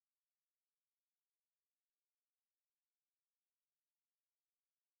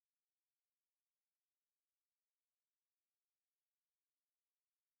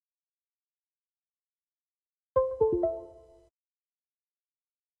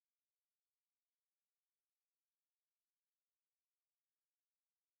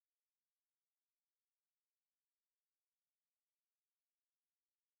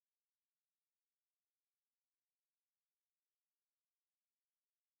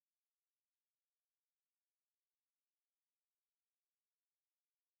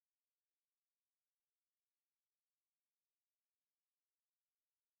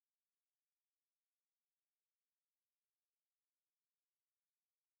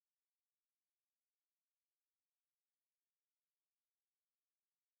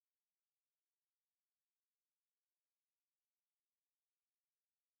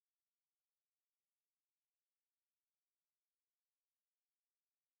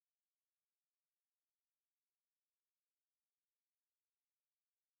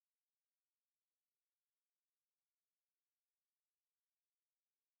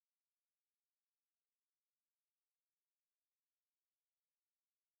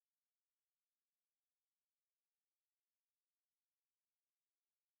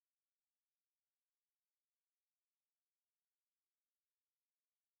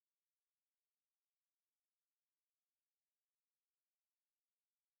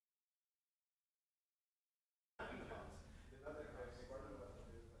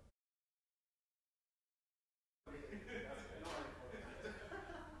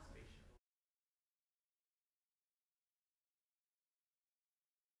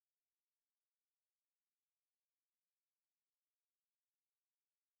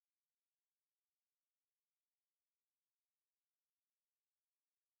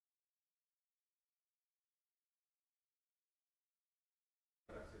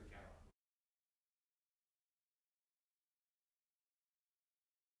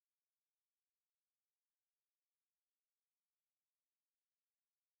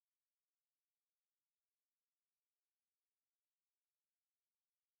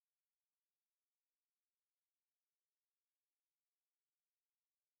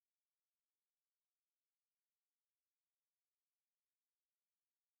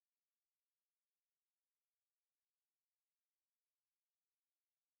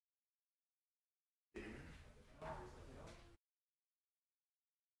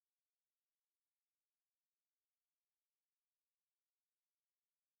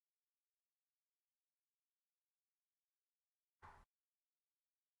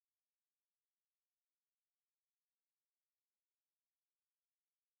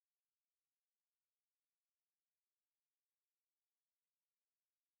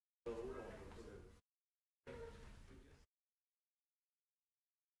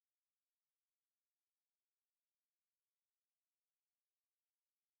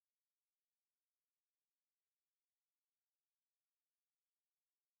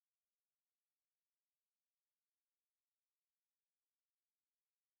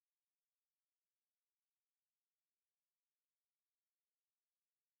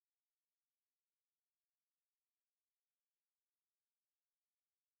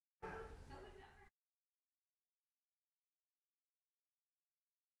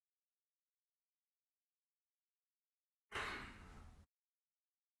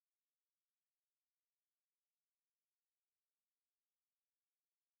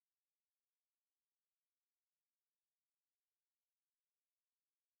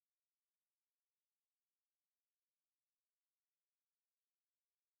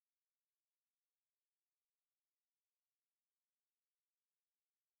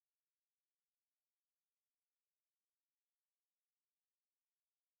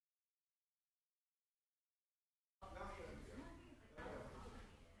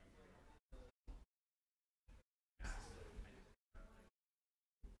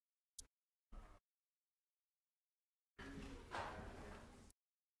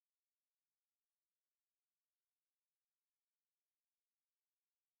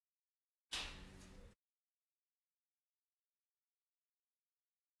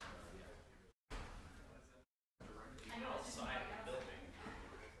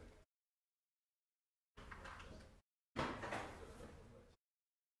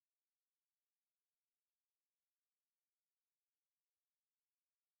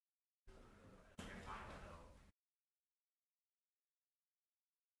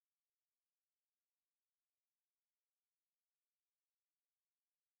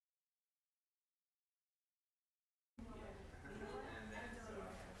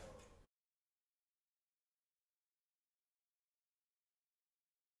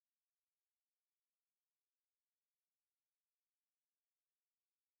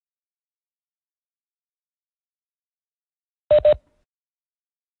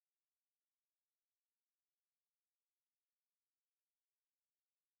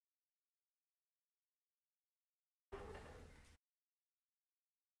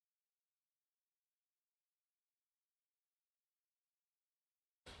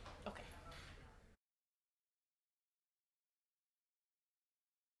Okay.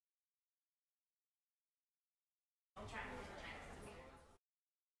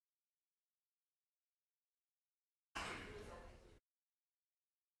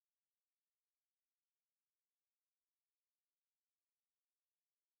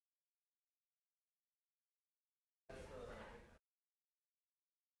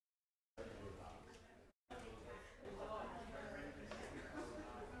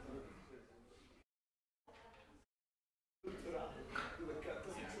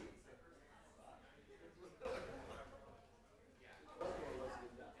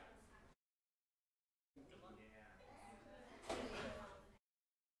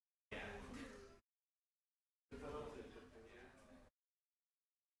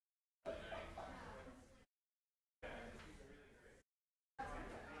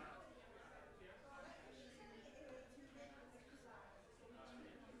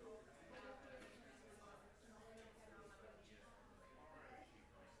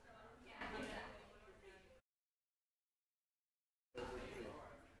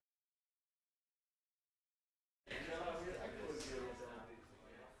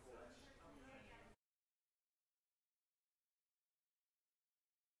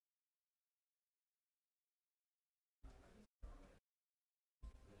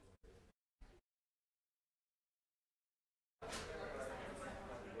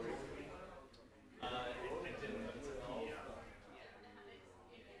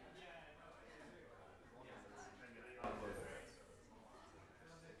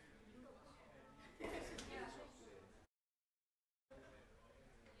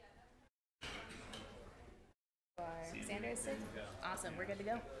 Sandra is sick? Awesome, we're good to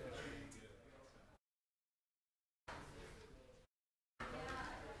go.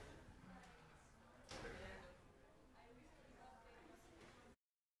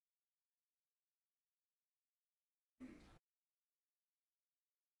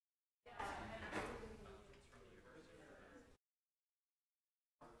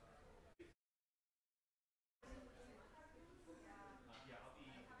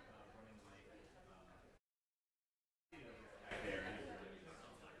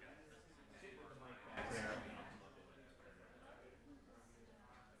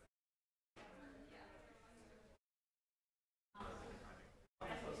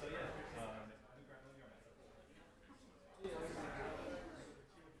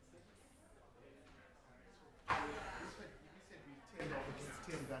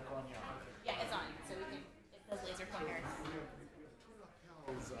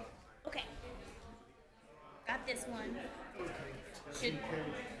 This one Okay. should.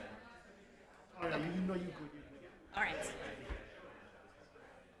 All right, you know you're good. You're good. All right.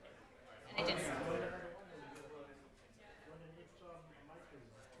 And I just.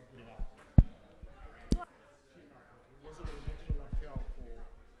 Was it an extra lapel for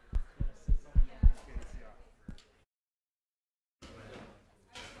someone in this case?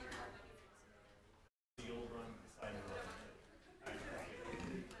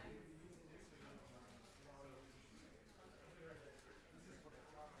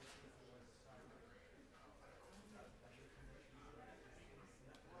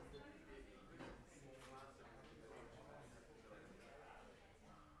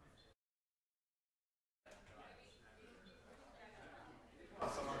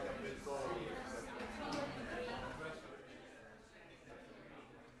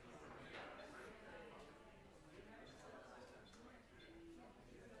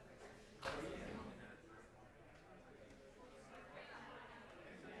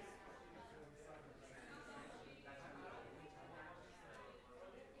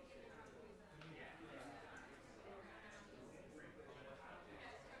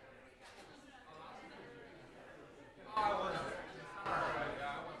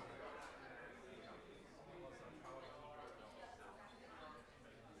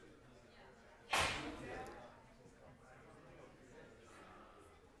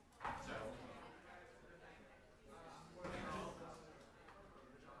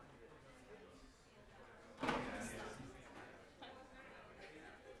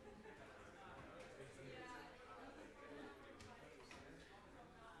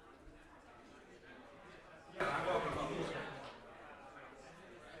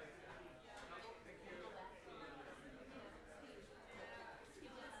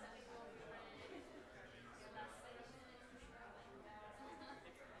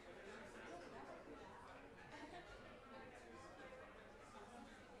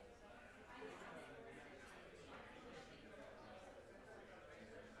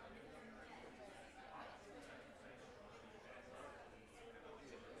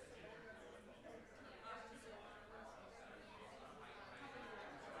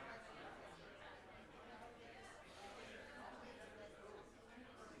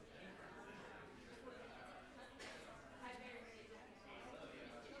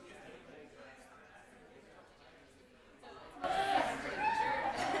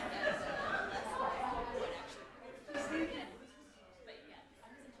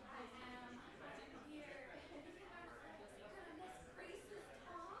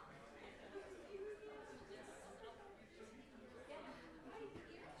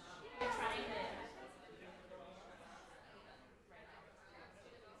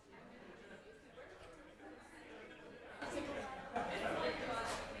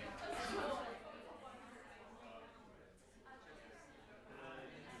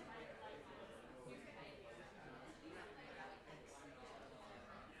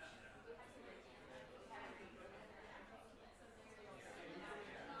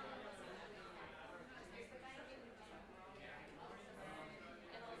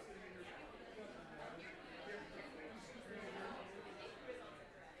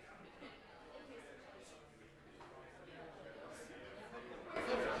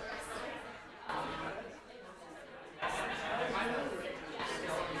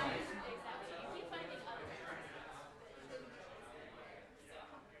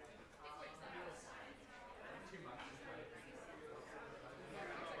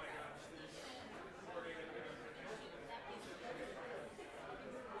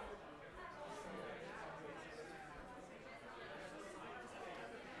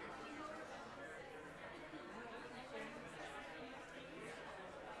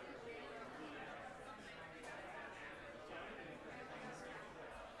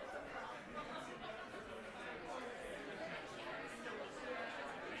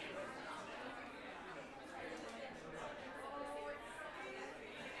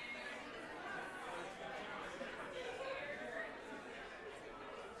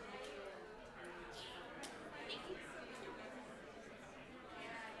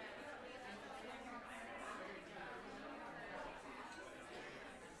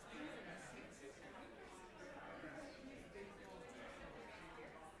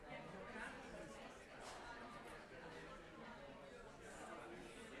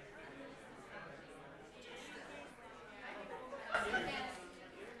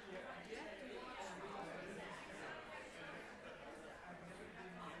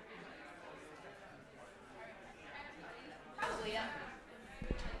 Yeah.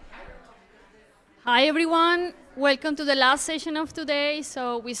 Hi everyone, Welcome to the last session of today.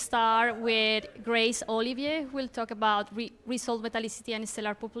 So we start with Grace Olivier, who will talk about resolved metallicity and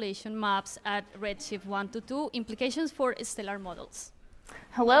stellar population maps at redshift 1 to 2, implications for stellar models.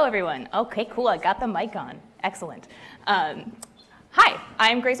 Hello, everyone. Okay, cool. I got the mic on. Excellent. Hi,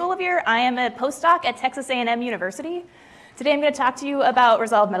 I'm Grace Olivier. I am a postdoc at Texas A&M University. Today I'm going to talk to you about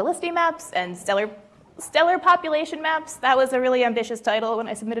resolved metallicity maps and stellar population maps. That was a really ambitious title when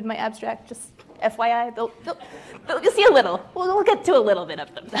I submitted my abstract, just FYI. You'll see a little. We'll get to a little bit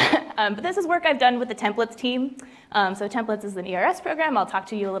of them. But this is work I've done with the Templates team. So Templates is an ERS program I'll talk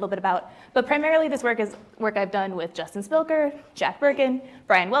to you a little bit about. But primarily this work is work I've done with Justin Spilker, Jack Birkin,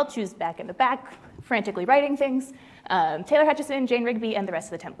 Brian Welch, who's back in the back, frantically writing things, Taylor Hutchison, Jane Rigby, and the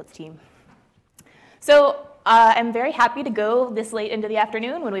rest of the Templates team. So I'm very happy to go this late into the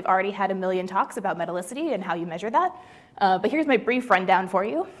afternoon when we've already had a million talks about metallicity and how you measure that. But here's my brief rundown for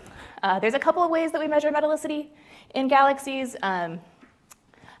you. There's a couple of ways that we measure metallicity in galaxies. And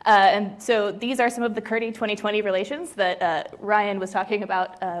so these are some of the Curdy 2020 relations that Ryan was talking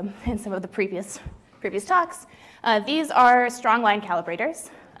about in some of the previous talks. These are strong line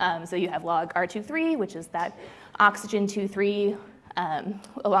calibrators. So you have log R23, which is that oxygen 2,3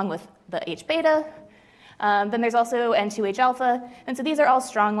 along with the H beta. Then there's also N2H alpha. And so these are all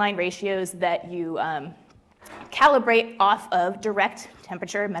strong line ratios that you calibrate off of direct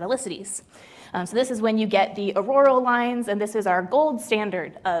temperature metallicities. So this is when you get the auroral lines, and this is our gold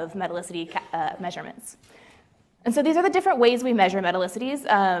standard of metallicity measurements. And so these are the different ways we measure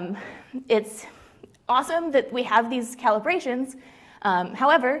metallicities. It's awesome that we have these calibrations.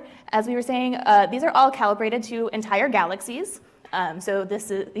 However, as we were saying, these are all calibrated to entire galaxies. So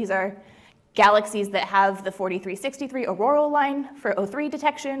these are galaxies that have the 4363 auroral line for O3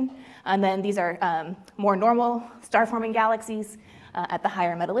 detection, and then these are more normal star-forming galaxies at the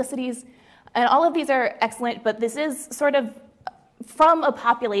higher metallicities. And all of these are excellent, but this is sort of from a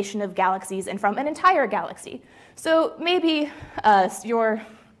population of galaxies and from an entire galaxy. So maybe your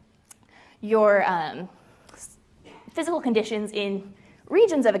physical conditions in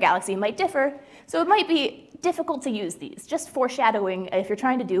regions of a galaxy might differ, so it might be difficult to use these, just foreshadowing if you're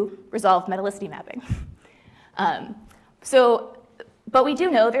trying to do resolved metallicity mapping. But we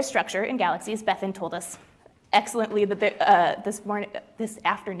do know there's structure in galaxies. Bethan told us excellently that this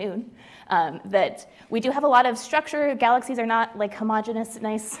afternoon that we do have a lot of structure. Galaxies are not like homogeneous,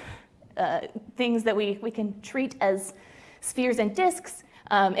 nice things that we can treat as spheres and disks.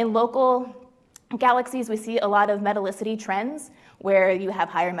 In local galaxies, we see a lot of metallicity trends where you have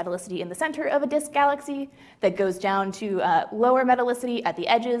higher metallicity in the center of a disk galaxy that goes down to lower metallicity at the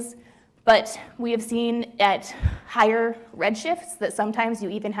edges. But we have seen at higher redshifts that sometimes you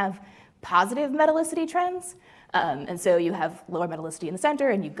even have positive metallicity trends. And so you have lower metallicity in the center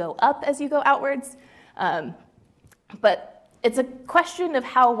and you go up as you go outwards. But it's a question of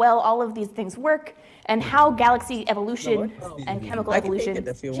how well all of these things work and how galaxy evolution and chemical evolution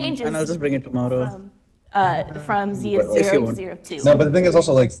changes. And I'll just bring it tomorrow. From Z of 0 to 0 2. No, but the thing is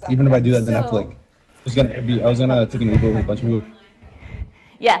also, like, even if I do that, then I have to, like, I was gonna take an Uber with a bunch of people.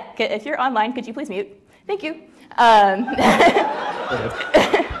 Yeah, if you're online, could you please mute? Thank you.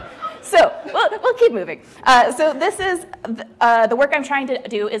 So we'll keep moving. So this is the work I'm trying to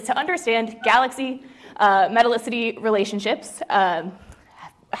do is to understand galaxy metallicity relationships,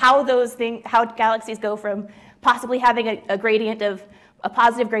 how galaxies go from possibly having a gradient of a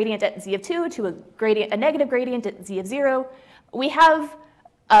positive gradient at Z of 2 to a negative gradient at Z of 0. We have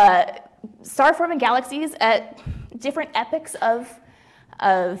star-forming galaxies at different epochs of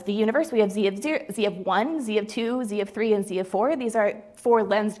the universe. We have Z of 1, Z of 2, Z of 3, and Z of 4. These are 4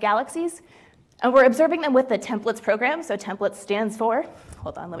 lensed galaxies. And we're observing them with the Templates program. So Templates stands for,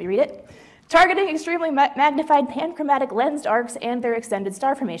 hold on, let me read it, Targeting Extremely Magnified Panchromatic Lensed Arcs and Their Extended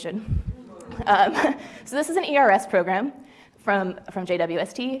Star Formation. So this is an ERS program from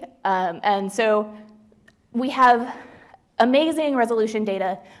JWST. And so we have amazing resolution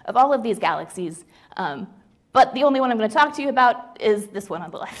data of all of these galaxies. But the only one I'm going to talk to you about is this one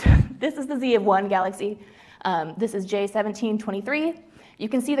on the left. This is the Z of 1 galaxy. This is J1723. You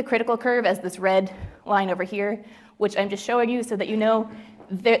can see the critical curve as this red line over here, which I'm just showing you so that you know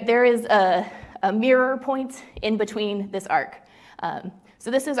there is a mirror point in between this arc. So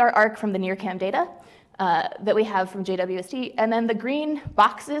this is our arc from the NIRCam data that we have from JWST. And then the green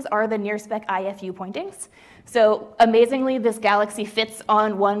boxes are the near-spec IFU pointings. So amazingly, this galaxy fits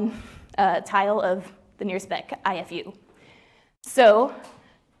on one tile of the near-spec IFU. So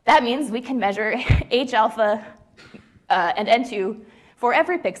that means we can measure H alpha and N2 for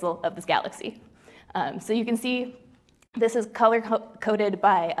every pixel of this galaxy. So you can see this is color-coded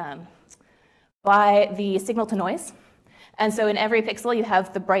by by the signal to noise. And so in every pixel, you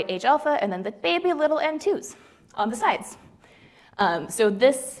have the bright H alpha and then the baby little N2s on the sides. So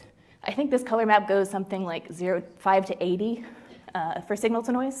this, I think this color map goes something like 5 to 80 for signal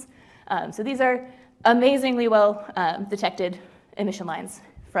to noise. So these are amazingly well detected emission lines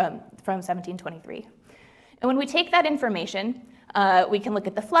from 1723. And when we take that information, we can look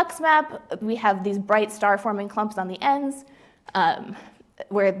at the flux map. We have these bright star-forming clumps on the ends,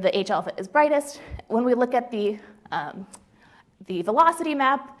 where the H alpha is brightest. When we look at the velocity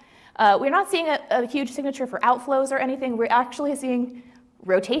map, we're not seeing a huge signature for outflows or anything. We're actually seeing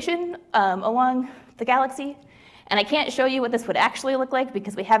rotation along the galaxy. And I can't show you what this would actually look like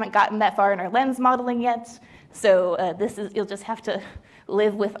because we haven't gotten that far in our lens modeling yet. So you'll just have to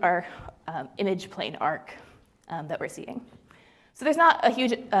live with our image plane arc that we're seeing. So there's not a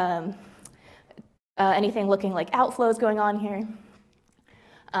huge anything looking like outflows going on here.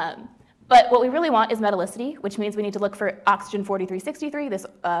 But what we really want is metallicity, which means we need to look for oxygen 4363, this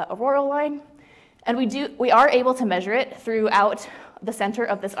auroral line. And we are able to measure it throughout the center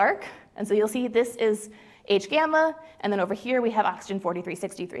of this arc. And so you'll see this is H gamma, and then over here we have oxygen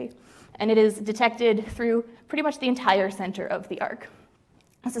 4363. And it is detected through pretty much the entire center of the arc.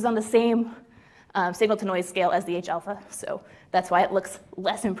 This is on the same signal to noise scale as the H alpha, so that's why it looks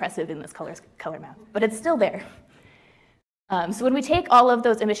less impressive in this color map, but it's still there. So when we take all of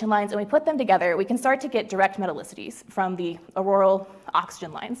those emission lines and we put them together, we can start to get direct metallicities from the auroral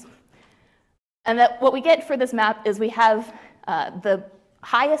oxygen lines. And what we get for this map is we have the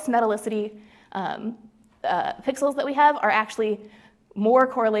highest metallicity pixels that we have are actually more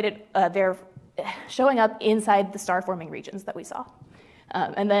correlated. They're showing up inside the star-forming regions that we saw.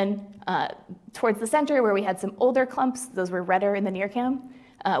 And then towards the center, where we had some older clumps, those were redder in the near cam,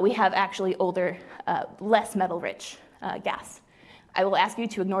 we have actually older, less metal-rich gas. I will ask you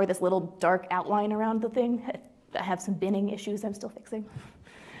to ignore this little dark outline around the thing. I have some binning issues I'm still fixing.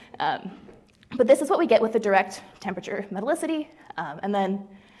 But this is what we get with the direct temperature metallicity. And then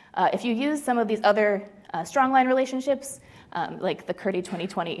if you use some of these other strong line relationships, like the Curdy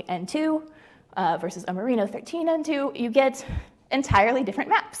 2020 N2 versus a Marino 13 N2, you get entirely different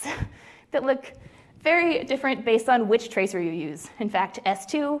maps that look very different based on which tracer you use. In fact,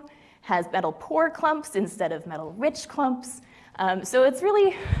 S2 has metal poor clumps instead of metal rich clumps. So it's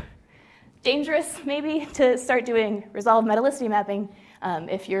really dangerous maybe to start doing resolved metallicity mapping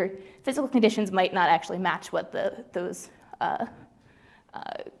if your physical conditions might not actually match what those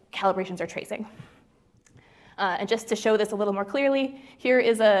calibrations are tracing. And just to show this a little more clearly, here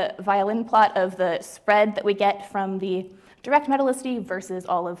is a violin plot of the spread that we get from the direct metallicity versus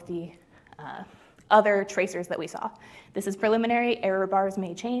all of the other tracers that we saw. This is preliminary. Error bars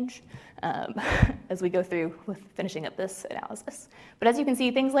may change as we go through with finishing up this analysis. But as you can see,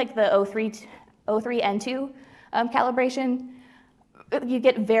 things like the 03 N2 calibration, you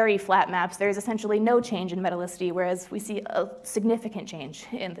get very flat maps. There's essentially no change in metallicity, whereas we see a significant change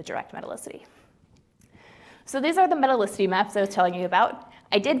in the direct metallicity. So these are the metallicity maps I was telling you about.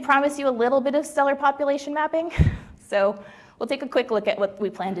 I did promise you a little bit of stellar population mapping, so we'll take a quick look at what we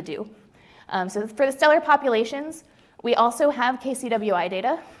plan to do. So for the stellar populations, we also have KCWI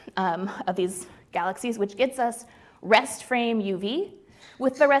data of these galaxies, which gets us rest frame UV.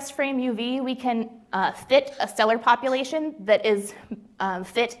 With the rest frame UV, we can fit a stellar population that is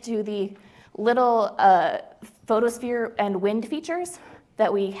fit to the little photosphere and wind features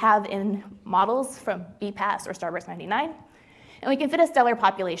that we have in models from BPAS or Starburst 99. And we can fit a stellar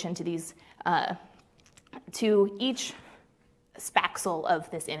population to these, to each spaxel of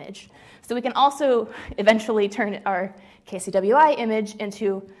this image. So we can also eventually turn our KCWI image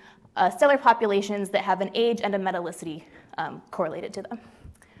into stellar populations that have an age and a metallicity correlated to them,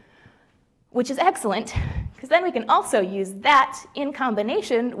 which is excellent, because then we can also use that in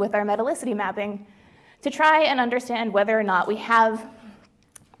combination with our metallicity mapping to try and understand whether or not we have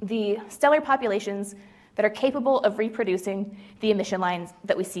the stellar populations that are capable of reproducing the emission lines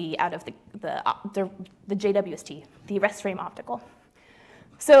that we see out of the JWST, the rest frame optical.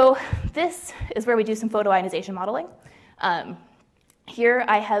 So this is where we do some photoionization modeling. Here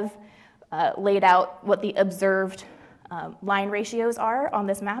I have laid out what the observed line ratios are on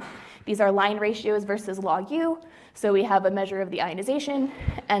this map. These are line ratios versus log U. So we have a measure of the ionization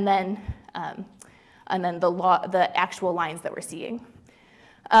and then the actual lines that we're seeing.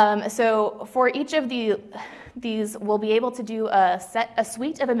 So for each of these, we'll be able to do a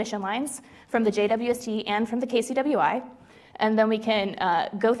suite of emission lines from the JWST and from the KCWI, and then we can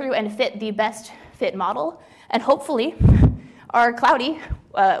go through and fit the best fit model, and hopefully are cloudy,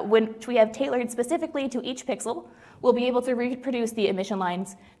 which we have tailored specifically to each pixel. We'll be able to reproduce the emission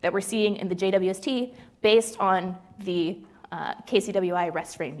lines that we're seeing in the JWST based on the KCWI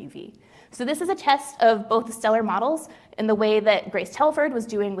rest frame UV. So this is a test of both the stellar models in the way that Grace Telford was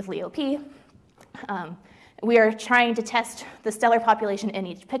doing with LEO-P. We are trying to test the stellar population in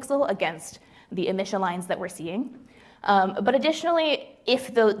each pixel against the emission lines that we're seeing. But additionally,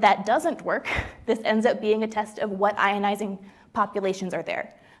 if that doesn't work, this ends up being a test of what ionizing populations are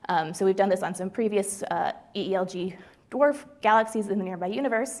there. So we've done this on some previous EELG dwarf galaxies in the nearby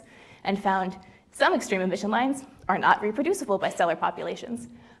universe and found some extreme emission lines are not reproducible by stellar populations.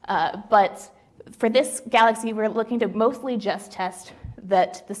 But for this galaxy, we're looking to mostly just test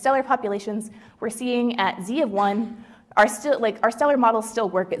that the stellar populations we're seeing at Z of 1 are still, like, our stellar models still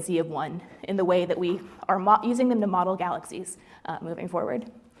work at Z of 1 in the way that we are using them to model galaxies moving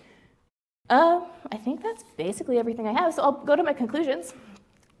forward. I think that's basically everything I have, so I'll go to my conclusions.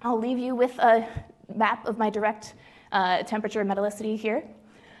 I'll leave you with a map of my direct temperature and metallicity here.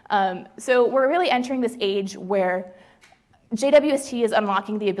 So we're really entering this age where JWST is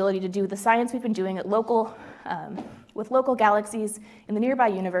unlocking the ability to do the science we've been doing at with local galaxies in the nearby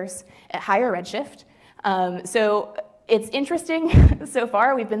universe at higher redshift. So it's interesting so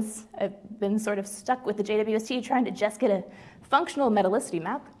far. I've been sort of stuck with the JWST trying to just get a functional metallicity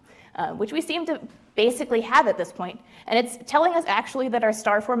map, which we seem to basically have at this point. And it's telling us actually that our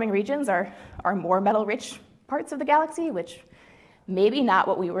star-forming regions are more metal-rich parts of the galaxy, which maybe not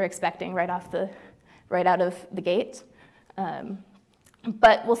what we were expecting right out of the gate.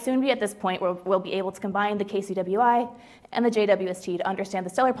 But we'll soon be at this point where we'll be able to combine the KCWI and the JWST to understand the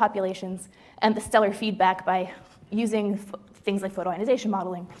stellar populations and the stellar feedback by using things like photoionization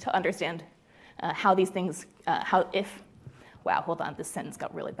modeling to understand how these things, wow, hold on, this sentence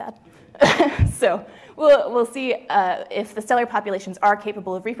got really bad. So we'll see if the stellar populations are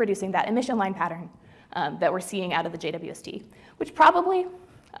capable of reproducing that emission line pattern that we're seeing out of the JWST, which probably,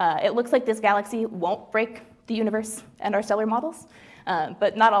 it looks like this galaxy won't break the universe and our stellar models,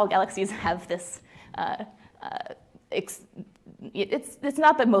 but not all galaxies have this, it's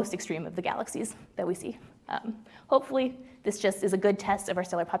not the most extreme of the galaxies that we see. Hopefully, this just is a good test of our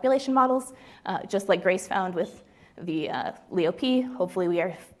stellar population models, just like Grace found with the LEO-P. Hopefully, we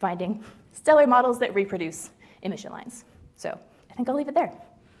are finding stellar models that reproduce emission lines. So I think I'll leave it there.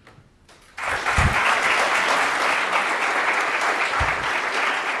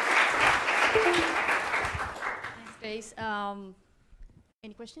 Thanks, Grace.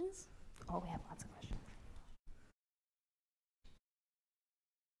 Any questions? Oh, we have lots of questions.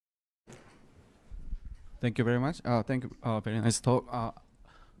 Thank you very much. Thank you. Very nice talk.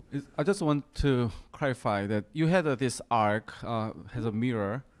 I just want to clarify that you had this arc has a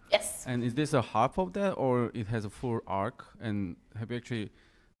mirror. Yes. And is this a half of that, or it has a full arc? And have you actually,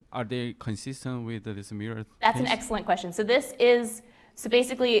 are they consistent with this mirror? That's an excellent question. So this is, so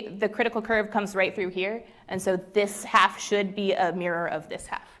basically the critical curve comes right through here, and so this half should be a mirror of this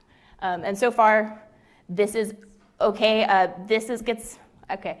half. And so far, this is okay.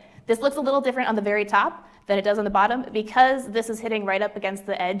 Okay. This looks a little different on the very top than it does on the bottom because this is hitting right up against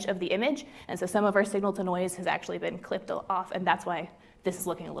the edge of the image, and so some of our signal to noise has actually been clipped off, and that's why this is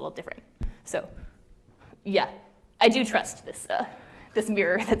looking a little different. So, yeah, I do trust this this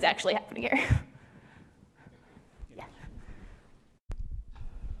mirror that's actually happening here. Yeah.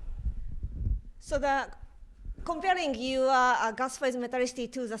 So comparing your gas phase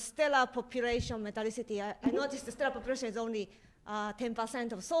metallicity to the stellar population metallicity, I noticed the stellar population is only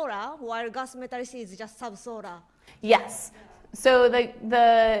 10% of solar, while gas metallicity is just subsolar. Yes. So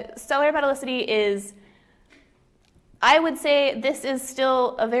the stellar metallicity is, I would say this is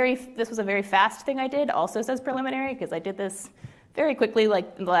still this was a very fast thing I did, also says preliminary, because I did this very quickly,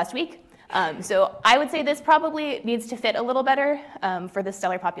 like in the last week. So I would say this probably needs to fit a little better for the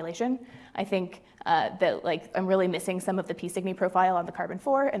stellar population. I think that I'm really missing some of the P Cygni profile on the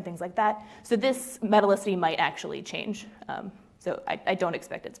carbon-4 and things like that. So this metallicity might actually change. So I don't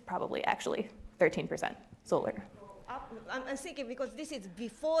expect it's probably actually 13% solar. I'm thinking because this is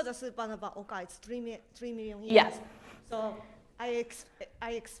before the supernova occurred, it's 3 million years. Yes. So I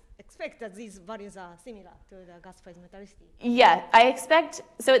expect that these values are similar to the gas phase metallicity. Yeah, I expect,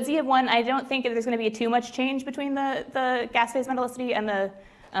 so at Z of 1, I don't think there's going to be too much change between the gas phase metallicity and the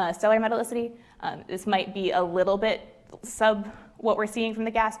stellar metallicity. This might be a little bit sub what we're seeing from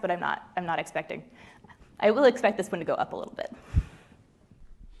the gas, but I'm not expecting. I will expect this one to go up a little bit.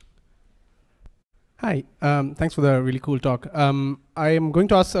 Hi, thanks for the really cool talk. I am going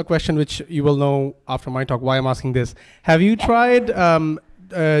to ask a question which you will know after my talk why I'm asking this. Have you tried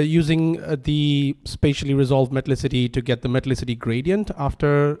using the spatially resolved metallicity to get the metallicity gradient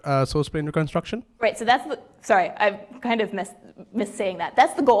after source plane reconstruction? Right, so that's the, sorry, I kind of missed saying that.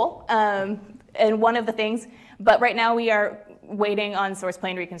 That's the goal, and one of the things, but right now we are waiting on source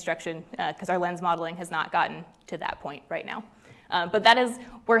plane reconstruction because our lens modeling has not gotten to that point right now. But that is,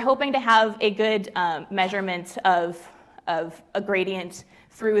 we're hoping to have a good measurement of a gradient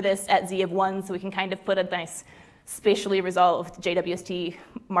through this at z of 1, so we can kind of put a nice spatially resolved JWST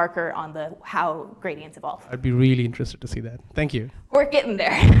marker on the how gradients evolve. I'd be really interested to see that. Thank you. We're getting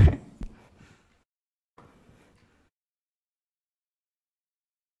there.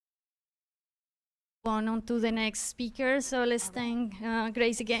 On to the next speaker, so let's thank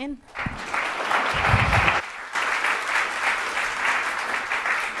Grace again.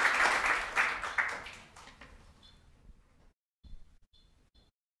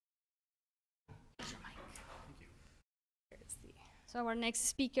 So our next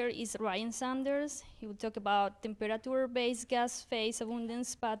speaker is Ryan Sanders. He will talk about temperature-based gas phase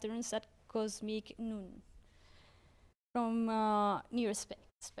abundance patterns at cosmic noon from near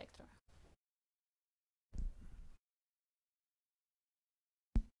spectrum.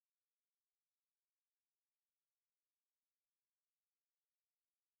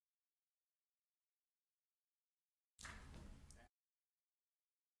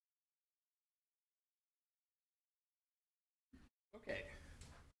 Okay.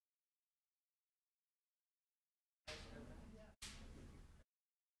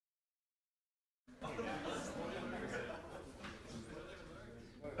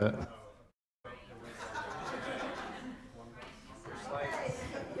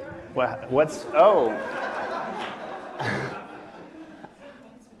 What's, oh.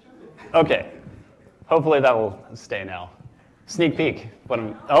 Okay. Hopefully that will stay now. Sneak peek.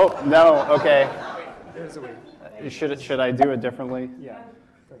 Oh, no, okay. There's a way. Should I do it differently? Yeah.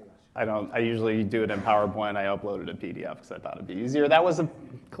 I usually do it in PowerPoint. I uploaded a PDF because I thought it'd be easier. That was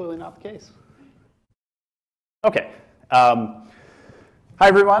clearly not the case. Okay. Hi,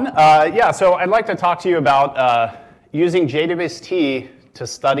 everyone. Yeah, so I'd like to talk to you about using JWST to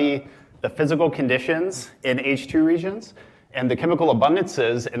study the physical conditions in H2 regions and the chemical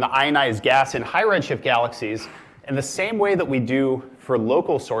abundances in the ionized gas in high redshift galaxies in the same way that we do for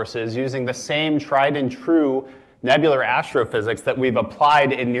local sources using the same tried and true nebular astrophysics that we've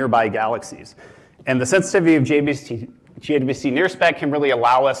applied in nearby galaxies. And the sensitivity of JWST near spec can really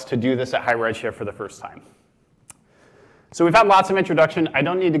allow us to do this at high redshift for the first time. So we've had lots of introduction. I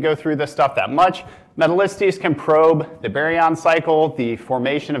don't need to go through this stuff that much. Metallicities can probe the baryon cycle, the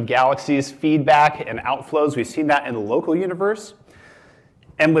formation of galaxies, feedback and outflows. We've seen that in the local universe.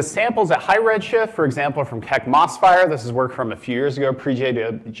 And with samples at high redshift, for example, from Keck Mossfire, this is work from a few years ago,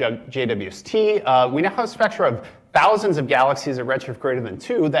 pre-JWST, we now have spectra of thousands of galaxies at redshift greater than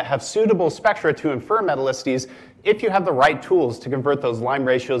 2 that have suitable spectra to infer metallicities if you have the right tools to convert those line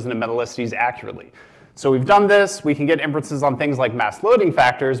ratios into metallicities accurately. So we've done this. We can get inferences on things like mass loading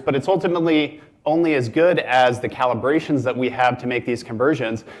factors, but it's ultimately only as good as the calibrations that we have to make these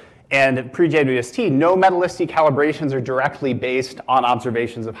conversions. And pre-JWST, no metallicity calibrations are directly based on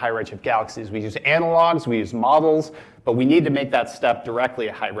observations of high redshift galaxies. We use analogs, we use models, but we need to make that step directly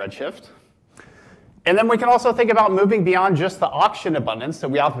at high redshift. And then we can also think about moving beyond just the oxygen abundance that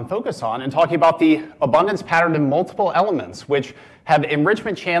we often focus on and talking about the abundance pattern in multiple elements, which have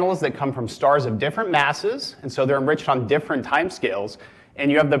enrichment channels that come from stars of different masses, and so they're enriched on different timescales.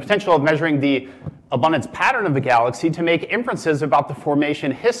 And you have the potential of measuring the abundance pattern of the galaxy to make inferences about the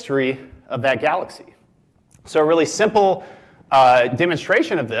formation history of that galaxy. So a really simple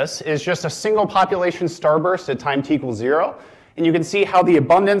demonstration of this is just a single population starburst at time t equals 0. And you can see how the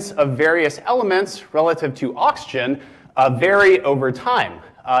abundance of various elements relative to oxygen vary over time.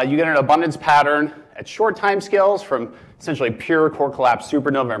 You get an abundance pattern at short time scales from essentially pure core collapse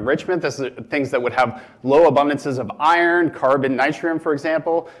supernova enrichment. This is things that would have low abundances of iron, carbon, nitrogen, for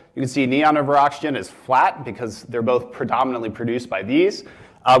example. You can see neon over oxygen is flat because they're both predominantly produced by these.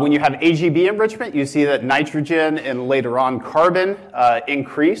 When you have AGB enrichment, you see that nitrogen and later on carbon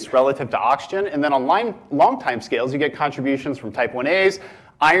increase relative to oxygen. And then on long time scales, you get contributions from type 1As.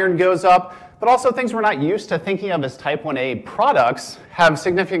 Iron goes up, but also things we're not used to thinking of as type 1A products have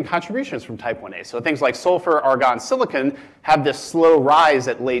significant contributions from type 1A. So things like sulfur, argon, silicon have this slow rise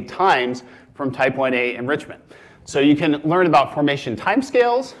at late times from type 1A enrichment. So you can learn about formation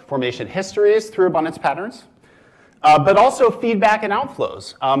timescales, formation histories through abundance patterns. but also feedback and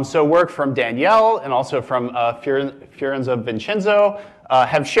outflows. So work from Danielle and also from Fiorenzo Vincenzo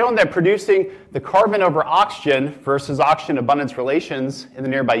have shown that producing the carbon over oxygen versus oxygen abundance relations in the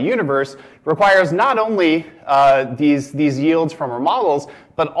nearby universe requires not only these yields from our models,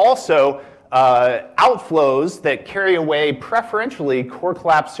 but also outflows that carry away preferentially core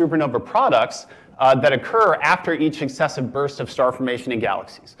collapse supernova products that occur after each successive burst of star formation in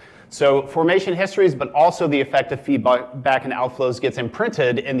galaxies. So formation histories, but also the effect of feedback and outflows gets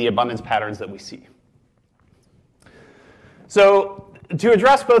imprinted in the abundance patterns that we see. So to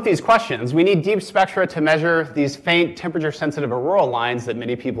address both these questions, we need deep spectra to measure these faint temperature-sensitive auroral lines that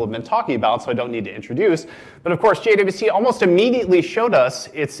many people have been talking about, so I don't need to introduce. But of course, JWST almost immediately showed us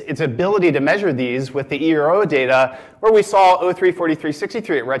its ability to measure these with the ERO data, where we saw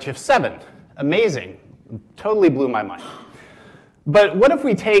 034363 at redshift 7. Amazing. Totally blew my mind. But what if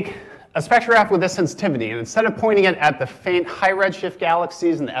we take a spectrograph with this sensitivity, and instead of pointing it at the faint high redshift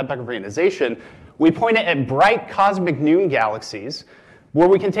galaxies and the epoch of ionization, we point it at bright cosmic noon galaxies, where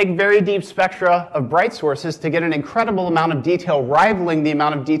we can take very deep spectra of bright sources to get an incredible amount of detail, rivaling the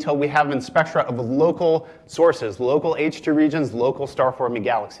amount of detail we have in spectra of local sources, local H2 regions, local star-forming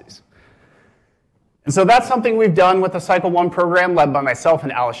galaxies. And so that's something we've done with the Cycle 1 program led by myself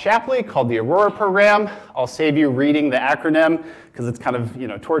and Alice Shapley called the Aurora program. I'll save you reading the acronym because it's kind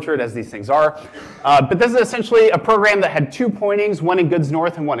of tortured as these things are. But this is essentially a program that had 2 pointings, one in Goods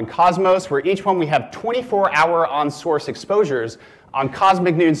North and one in Cosmos, where each one we have 24-hour on-source exposures on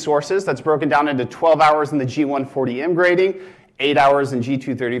cosmic noon sources. That's broken down into 12 hours in the G140M grading, 8 hours in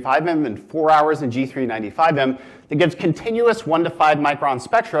G235M, and 4 hours in G395M. That gives continuous 1 to 5 micron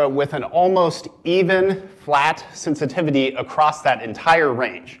spectra with an almost even flat sensitivity across that entire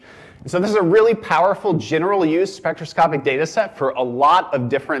range. And so this is a really powerful general use spectroscopic data set for a lot of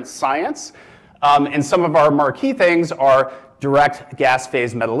different science. And some of our marquee things are direct gas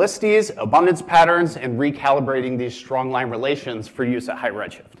phase metallicities, abundance patterns, and recalibrating these strong line relations for use at high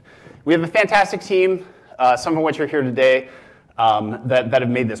redshift. We have a fantastic team, some of which are here today, that have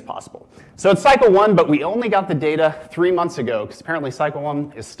made this possible. So it's Cycle 1, but we only got the data 3 months ago, because apparently Cycle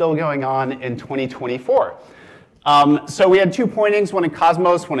 1 is still going on in 2024. So we had 2 pointings, one in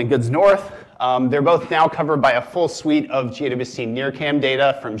Cosmos, one in Goods North. They're both now covered by a full suite of JWST NIRCam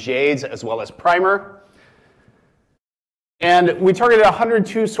data from JADES as well as Primer. And we targeted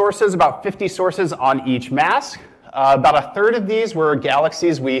 102 sources, about 50 sources on each mask. About a third of these were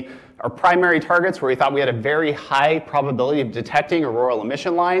galaxies our primary targets where we thought we had a very high probability of detecting auroral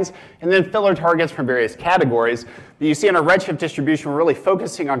emission lines, and then filler targets from various categories. But you see in our redshift distribution, we're really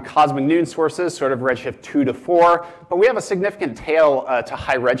focusing on cosmic noon sources, sort of redshift 2 to 4, but we have a significant tail to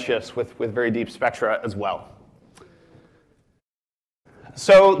high redshifts with very deep spectra as well.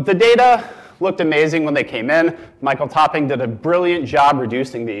 So the data looked amazing when they came in. Michael Topping did a brilliant job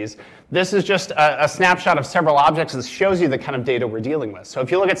reducing these. This is just a snapshot of several objects that shows you the kind of data we're dealing with. So if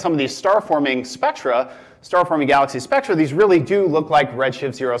you look at some of these star-forming spectra, star-forming galaxy spectra, these really do look like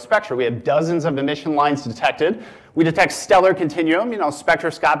redshift 0 spectra. We have dozens of emission lines detected. We detect stellar continuum,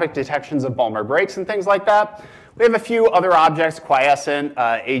 spectroscopic detections of Balmer breaks and things like that. We have a few other objects, quiescent,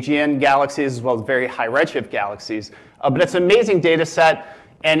 AGN galaxies, as well as very high redshift galaxies. But it's an amazing data set.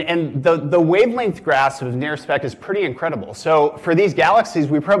 And the wavelength graph of near spec is pretty incredible. So for these galaxies,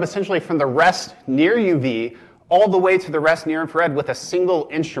 we probe essentially from the rest near UV all the way to the rest near infrared with a single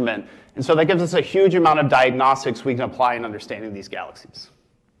instrument. And so that gives us a huge amount of diagnostics we can apply in understanding these galaxies.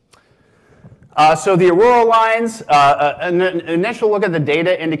 So the auroral lines, an initial look at the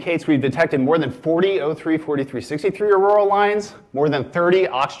data indicates we've detected more than 40 O34363 auroral lines, more than 30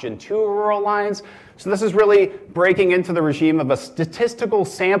 oxygen 2 auroral lines. So this is really breaking into the regime of a statistical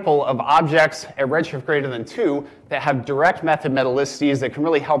sample of objects at redshift greater than 2 that have direct method metallicities that can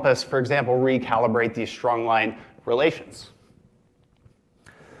really help us, for example, recalibrate these strong line relations.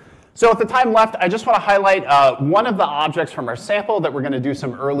 So with the time left, I just want to highlight one of the objects from our sample that we're going to do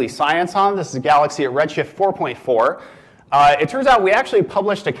some early science on. This is a galaxy at redshift 4.4. It turns out we actually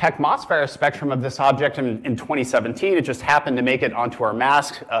published a Keck Moss-Virus spectrum of this object in 2017. It just happened to make it onto our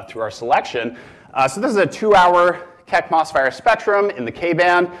mask through our selection. So this is a 2-hour Keck Moss-Virus spectrum in the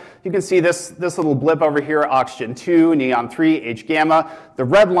K-band. You can see this little blip over here, oxygen 2, neon 3, H gamma. The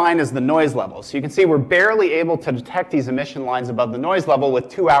red line is the noise level. So you can see we're barely able to detect these emission lines above the noise level with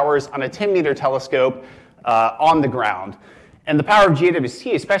 2 hours on a 10-meter telescope on the ground. And the power of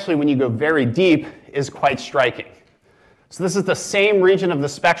JWST, especially when you go very deep, is quite striking. So this is the same region of the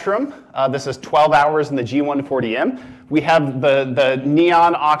spectrum. This is 12 hours in the G140M. We have the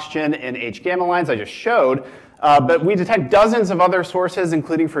neon, oxygen, and H gamma lines I just showed. But we detect dozens of other sources,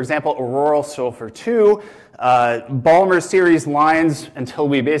 including, for example, auroral sulfur-2, Balmer series lines, until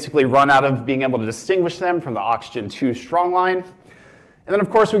we basically run out of being able to distinguish them from the oxygen-2 strong line. And then, of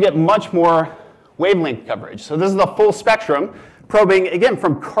course, we get much more wavelength coverage. So this is the full spectrum, probing, again,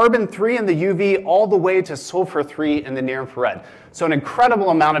 from carbon-3 in the UV all the way to sulfur-3 in the near-infrared. So an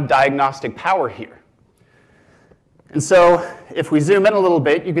incredible amount of diagnostic power here. And so if we zoom in a little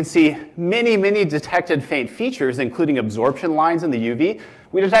bit, you can see many, many detected faint features, including absorption lines in the UV.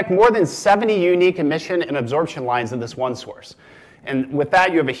 We detect more than 70 unique emission and absorption lines in this one source. And with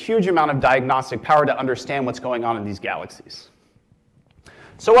that, you have a huge amount of diagnostic power to understand what's going on in these galaxies.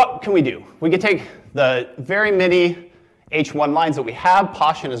 So what can we do? We can take the very many H1 lines that we have,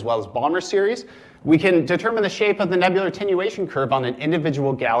 Paschen as well as Balmer series. We can determine the shape of the nebular attenuation curve on an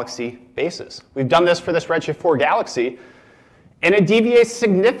individual galaxy basis. We've done this for this Redshift 4 galaxy, and it deviates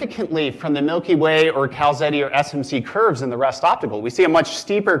significantly from the Milky Way or Calzetti or SMC curves in the rest optical. We see a much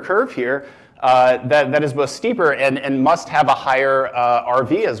steeper curve here that is both steeper and must have a higher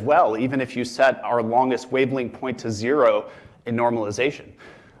RV as well, even if you set our longest wavelength point to 0 in normalization.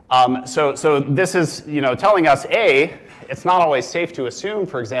 So this is telling us, A, it's not always safe to assume,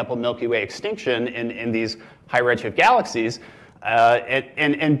 for example, Milky Way extinction in these high redshift galaxies.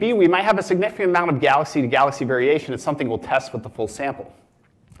 And B, we might have a significant amount of galaxy-to-galaxy variation. It's something we'll test with the full sample.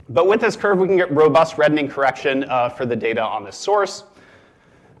 But with this curve, we can get robust reddening correction for the data on this source.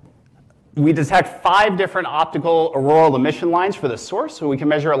 We detect 5 different optical auroral emission lines for this source. So we can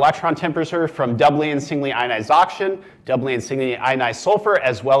measure electron temperature from doubly and singly ionized oxygen, doubly and singly ionized sulfur,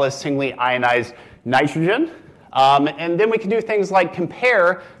 as well as singly ionized nitrogen. And then we can do things like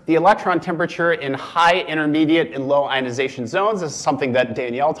compare the electron temperature in high, intermediate, and low ionization zones. This is something that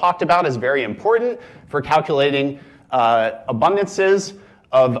Danielle talked about is very important for calculating abundances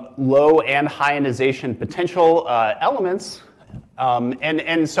of low and high ionization potential elements.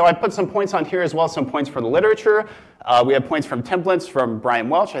 And so I put some points on here as well, some points for the literature. We have points from templates from Brian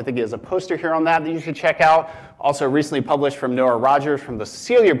Welch. I think he has a poster here on that you should check out. Also recently published from Noah Rogers from the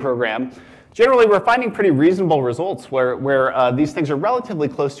Cecilia program. Generally, we're finding pretty reasonable results where these things are relatively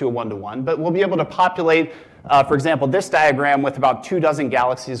close to a 1-to-1, but we'll be able to populate, for example, this diagram with about 24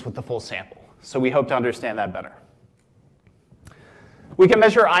 galaxies with the full sample. So we hope to understand that better. We can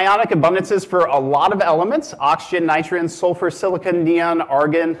measure ionic abundances for a lot of elements: oxygen, nitrogen, sulfur, silicon, neon,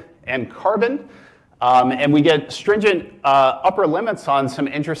 argon, and carbon. And we get stringent upper limits on some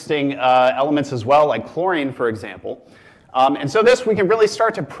interesting elements as well, like chlorine, for example. And so we can really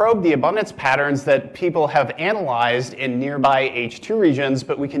start to probe the abundance patterns that people have analyzed in nearby H2 regions,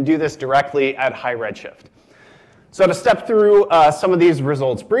 but we can do this directly at high redshift. So to step through some of these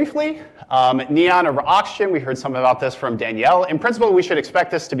results briefly, neon over oxygen, we heard some about this from Danielle. In principle, we should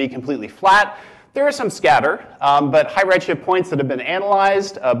expect this to be completely flat. There is some scatter, but high redshift points that have been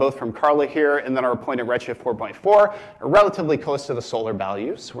analyzed, both from Carla here and then our point at redshift 4.4, are relatively close to the solar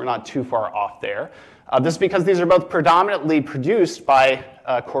values. So we're not too far off there. This is because these are both predominantly produced by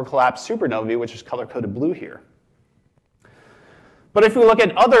core collapse supernovae, which is color-coded blue here. But if we look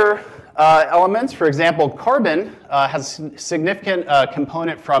at other elements, for example, carbon has a significant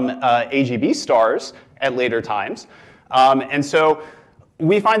component from AGB stars at later times. And so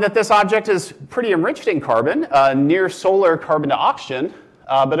we find that this object is pretty enriched in carbon, near solar carbon to oxygen.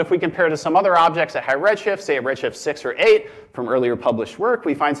 But if we compare to some other objects at high redshift, say at redshift 6 or 8 from earlier published work,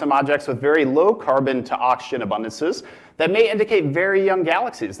 we find some objects with very low carbon to oxygen abundances that may indicate very young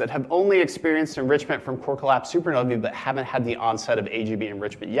galaxies that have only experienced enrichment from core collapse supernovae but haven't had the onset of AGB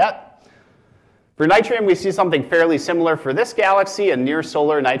enrichment yet. For nitrogen, we see something fairly similar for this galaxy, a near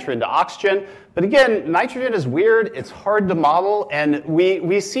solar nitrogen to oxygen. But again, nitrogen is weird, it's hard to model, and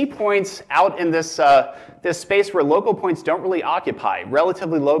we see points out in this space where local points don't really occupy.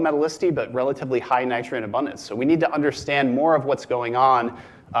 Relatively low metallicity, but relatively high nitrogen abundance. So we need to understand more of what's going on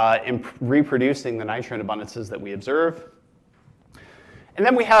in reproducing the nitrogen abundances that we observe. And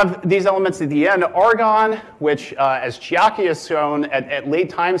then we have these elements at the end. Argon, which, as Chiaki has shown, at late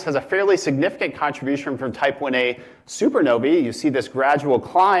times has a fairly significant contribution from type 1a supernovae. You see this gradual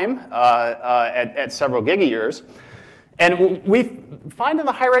climb at several gigayears. And we find in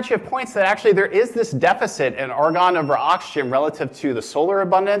the high redshift points that actually there is this deficit in argon over oxygen relative to the solar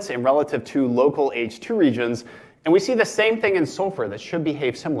abundance and relative to local H2 regions. And we see the same thing in sulfur that should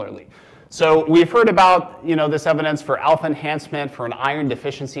behave similarly. So we've heard about this evidence for alpha enhancement for an iron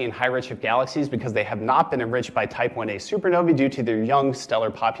deficiency in high redshift galaxies because they have not been enriched by type 1a supernovae due to their young stellar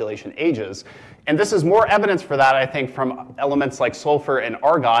population ages. And this is more evidence for that, I think, from elements like sulfur and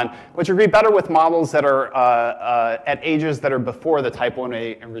argon, which agree better with models that are at ages that are before the type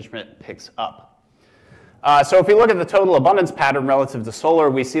 1a enrichment picks up. So if we look at the total abundance pattern relative to solar,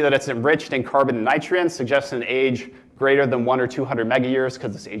 we see that it's enriched in carbon and nitrogen, suggests an age greater than 1 or 200 megayears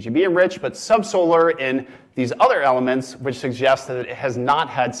because it's AGB enriched, but subsolar in these other elements, which suggests that it has not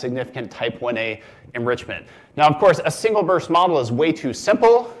had significant type 1a enrichment. Now, of course, a single burst model is way too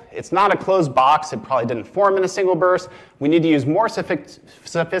simple. It's not a closed box. It probably didn't form in a single burst. We need to use more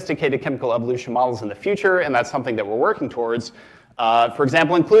sophisticated chemical evolution models in the future, and that's something that we're working towards. For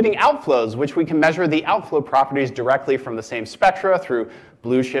example, including outflows, which we can measure the outflow properties directly from the same spectra through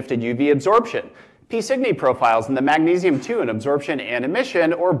blue-shifted UV absorption. P Cygni profiles in the magnesium-2 in absorption and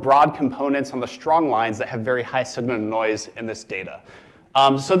emission, or broad components on the strong lines that have very high signal to noise in this data.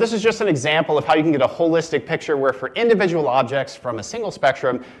 So this is just an example of how you can get a holistic picture where for individual objects from a single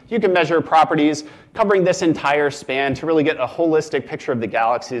spectrum, you can measure properties covering this entire span to really get a holistic picture of the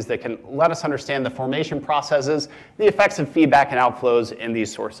galaxies that can let us understand the formation processes, the effects of feedback and outflows in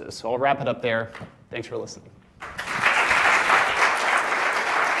these sources. So I'll wrap it up there. Thanks for listening.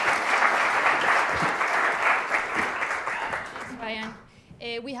 Thanks, Ryan.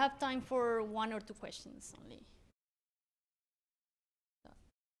 We have time for 1 or 2 questions only.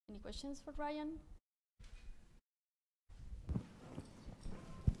 Any questions for Ryan?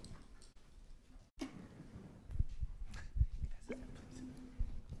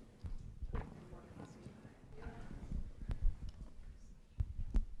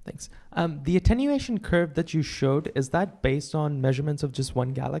 Thanks. The attenuation curve that you showed, is that based on measurements of just one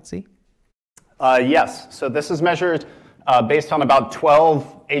galaxy? Yes. So this is measured based on about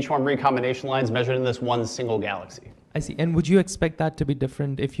 12 H1 recombination lines measured in this one single galaxy. I see. And would you expect that to be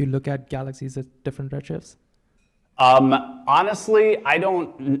different if you look at galaxies at different redshifts? Honestly,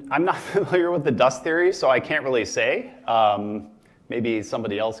 I'm not familiar with the dust theory, so I can't really say. Maybe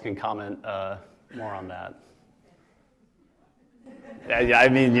somebody else can comment more on that. Yeah, I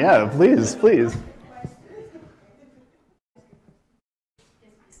mean, yeah, please, please.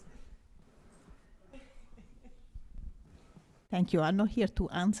 Thank you. I'm not here to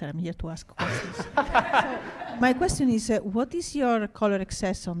answer. I'm here to ask questions. So my question is, what is your color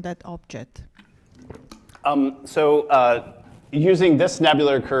excess on that object? Using this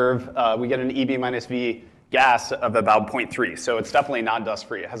nebular curve, we get an EB minus V gas of about 0.3. So it's definitely not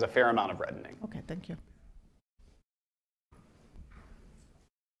dust-free. It has a fair amount of reddening. Okay, thank you.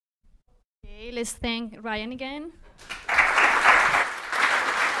 Okay, let's thank Ryan again.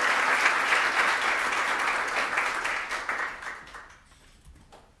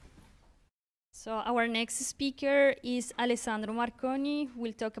 So our next speaker is Alessandro Marconi, who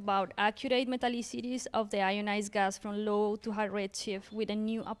will talk about accurate metallicities of the ionized gas from low to high redshift with a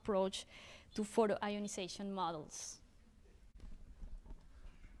new approach to photoionization models.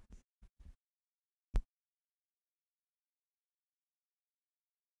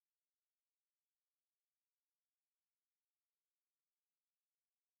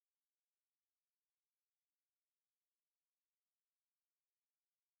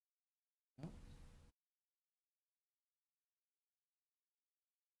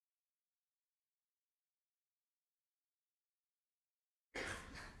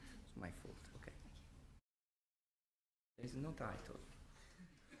 My fault, okay. There is no title.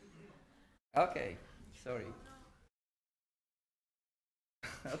 Okay, sorry.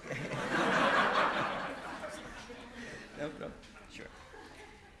 Okay. No problem, sure.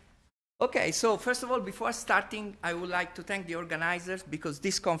 Okay, so first of all, before starting, I would like to thank the organizers because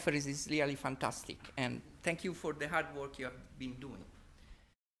this conference is really fantastic, and thank you for the hard work you have been doing.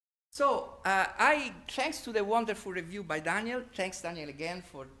 So, thanks to the wonderful review by Daniel, thanks Daniel again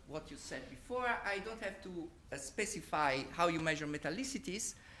for what you said before. I don't have to specify how you measure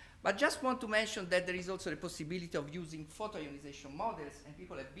metallicities, but just want to mention that there is also the possibility of using photoionization models, and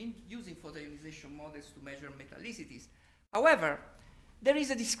people have been using photoionization models to measure metallicities. However, there is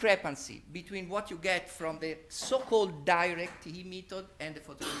a discrepancy between what you get from the so-called direct TE method and the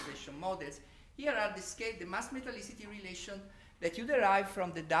photoionization models. Here are the mass metallicity relation that you derive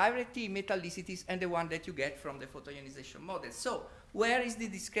from the direct TE metallicities and the one that you get from the photoionization model. So, where is the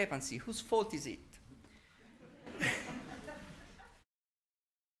discrepancy? Whose fault is it?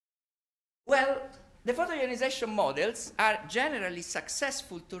 Well, the photoionization models are generally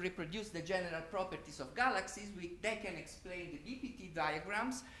successful to reproduce the general properties of galaxies. They can explain the DPT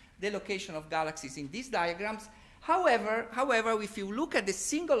diagrams, the location of galaxies in these diagrams. However, if you look at the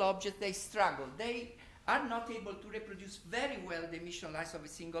single object, they struggle. They are not able to reproduce very well the emission lines of a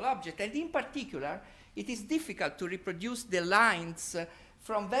single object. And in particular, it is difficult to reproduce the lines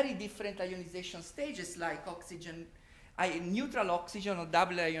from very different ionization stages like oxygen, neutral oxygen or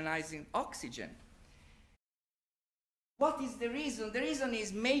double ionizing oxygen. What is the reason? The reason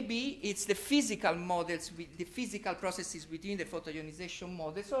is maybe it's the physical models, the physical processes within the photoionization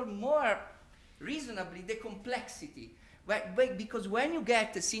models, or more reasonably, the complexity. Because when you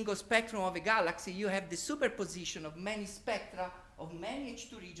get a single spectrum of a galaxy, you have the superposition of many spectra of many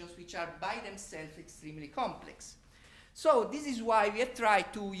H2 regions, which are by themselves extremely complex. So this is why we have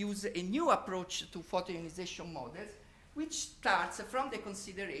tried to use a new approach to photoionization models, which starts from the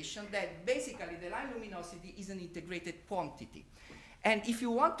consideration that basically the line luminosity is an integrated quantity. And if you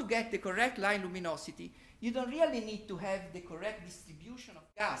want to get the correct line luminosity, you don't really need to have the correct distribution of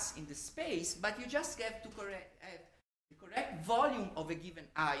gas in the space, but you just have to have the correct volume of a given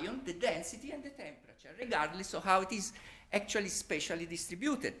ion, the density and the temperature, regardless of how it is actually spatially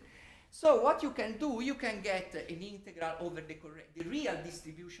distributed. So what you can do, you can get an integral over the real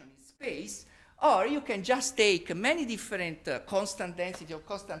distribution in space, or you can just take many different constant density or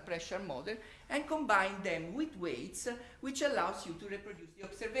constant pressure model and combine them with weights, which allows you to reproduce the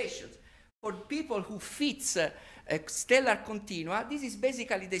observations. For people who fits stellar continua, this is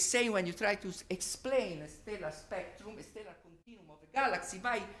basically the same when you try to explain a stellar spectrum, a stellar continuum of a galaxy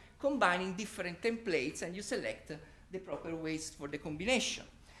by combining different templates, and you select the proper weights for the combination.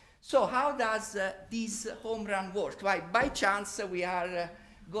 So how does this home run work? Why, by chance, we are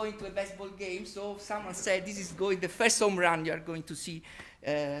going to a baseball game, so someone said this is the first home run you are going to see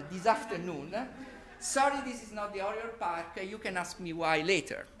this afternoon. Sorry, this is not the Oriole Park. You can ask me why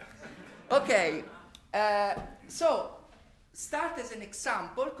later. Okay, so start as an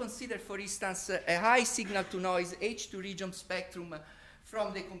example. Consider, for instance, a high signal-to-noise H2 region spectrum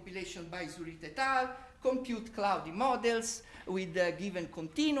from the compilation by Zurit et al. Compute cloudy models with given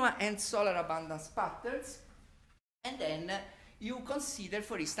continua and solar abundance patterns, and then you consider,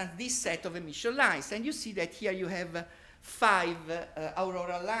 for instance, this set of emission lines, and you see that here you have 5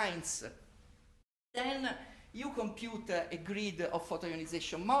 auroral lines. Then you compute a grid of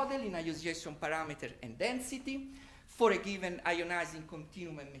photoionization model in ionization parameter and density for a given ionizing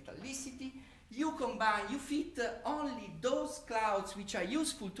continuum and metallicity. You fit only those clouds which are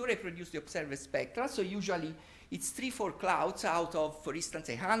useful to reproduce the observed spectra. So usually it's 3-4 clouds out of, for instance,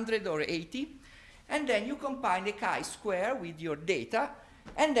 100 or 80. And then you combine the chi-square with your data,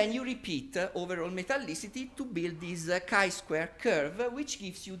 and then you repeat overall metallicity to build this chi-square curve, which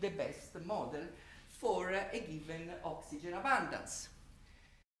gives you the best model for a given oxygen abundance.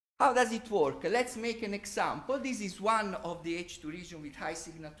 How does it work? Let's make an example. This is one of the H2 region with high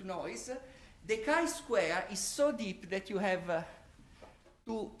signal to noise. The chi-square is so deep that you have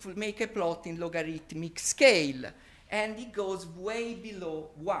to make a plot in logarithmic scale, and it goes way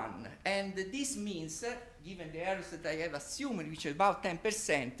below 1. And this means, given the errors that I have assumed, which is about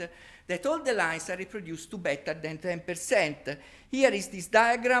 10%, that all the lines are reproduced to better than 10%. Here is this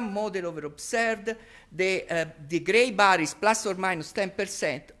diagram, model over observed. The gray bar is plus or minus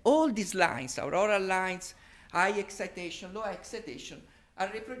 10%. All these lines, auroral lines, high excitation, low excitation,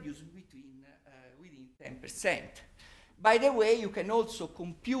 are reproduced within 10%. By the way, you can also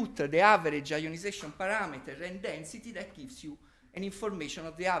compute the average ionization parameter and density that gives you an information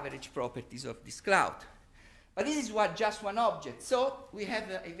of the average properties of this cloud. But this is just one object. So we have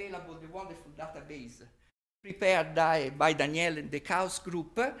available the wonderful database prepared by Danielle and the Chaos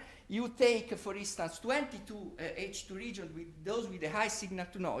group. You take, for instance, 22 H2 regions, with those with a high signal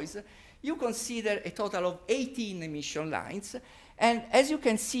to noise. You consider a total of 18 emission lines. And as you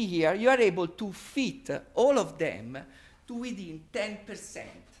can see here, you are able to fit all of them to within 10%.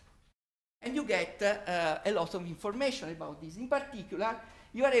 And you get a lot of information about this. In particular,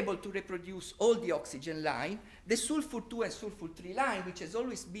 you are able to reproduce all the oxygen line, the sulfur 2 and sulfur 3 line, which has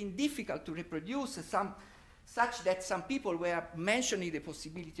always been difficult to reproduce, such that some people were mentioning the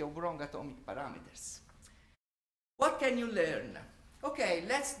possibility of wrong atomic parameters. What can you learn? Okay,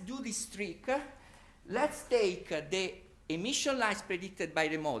 let's do this trick. Let's take the emission lines predicted by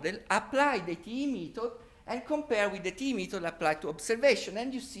the model, apply the TE method, and compare with the TE method applied to observation,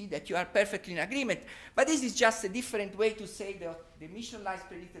 and you see that you are perfectly in agreement. But this is just a different way to say that the emission lines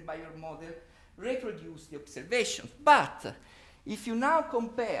predicted by your model reproduce the observations. But if you now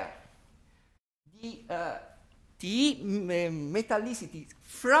compare the TE metallicity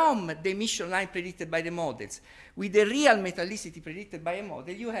from the emission line predicted by the models with the real metallicity predicted by a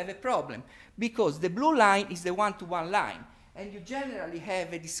model, you have a problem, because the blue line is the one-to-one line, and you generally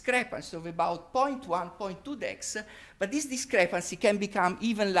have a discrepancy of about 0.1, 0.2 dex, but this discrepancy can become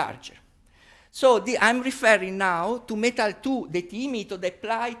even larger. So I'm referring now to the TE method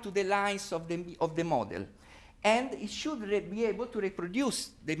applied to the lines of the model, and it should be able to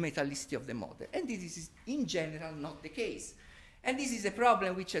reproduce the metallicity of the model, and this is in general not the case. And this is a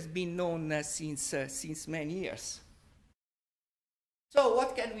problem which has been known since many years. So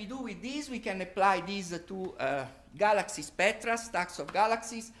what can we do with this? We can apply these to galaxy spectra, stacks of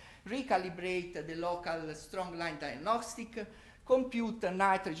galaxies, recalibrate the local strong line diagnostic, compute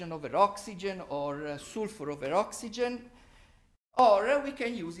nitrogen over oxygen or sulfur over oxygen, or we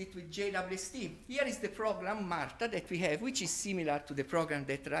can use it with JWST. Here is the program Marta that we have, which is similar to the program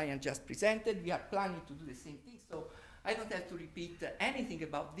that Ryan just presented. We are planning to do the same thing, so I don't have to repeat anything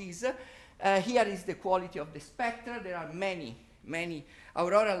about this. Here is the quality of the spectra. There are many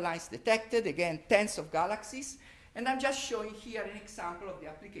auroral lines detected, again, tens of galaxies. And I'm just showing here an example of the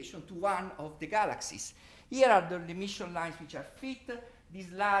application to one of the galaxies. Here are the emission lines which are fit.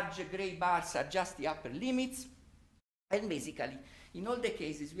 These large gray bars are just the upper limits. And basically, in all the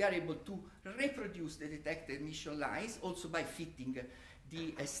cases, we are able to reproduce the detected emission lines also by fitting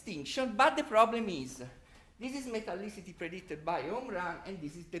the extinction. But the problem is, this is metallicity predicted by home run, and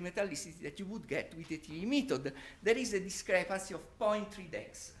this is the metallicity that you would get with the TE method. There is a discrepancy of 0.3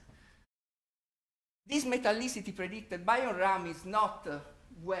 dex. This metallicity predicted by home run is not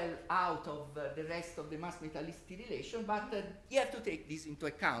well out of the rest of the mass metallicity relation, but you have to take this into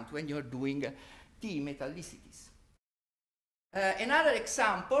account when you're doing TE metallicities. Another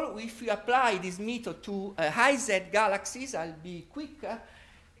example, if you apply this method to high Z galaxies, I'll be quicker,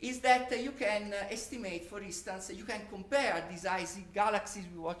 is that you can estimate, for instance, you can compare these high Z galaxies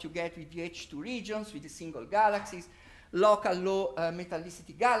with what you get with the H2 regions, with the single galaxies, local low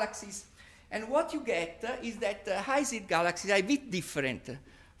metallicity galaxies. And what you get is that high Z galaxies are a bit different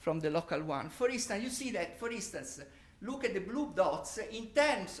from the local one. For instance, you see that, for instance, look at the blue dots. In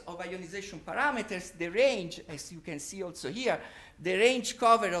terms of ionization parameters, the range, as you can see also here, the range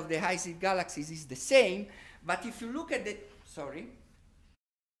cover of the high Z galaxies is the same. But if you look at the,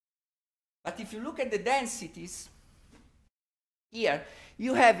 but if you look at the densities, here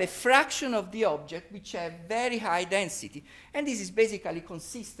you have a fraction of the object which have very high density. And this is basically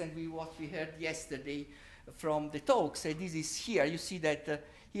consistent with what we heard yesterday from the talks. And this is here. You see that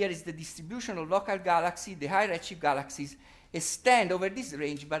here is the distribution of local galaxies. The high redshift galaxies extend over this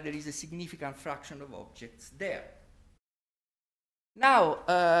range, but there is a significant fraction of objects there.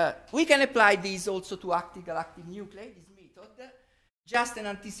 Now, we can apply this also to active galactic nuclei, this method. Just an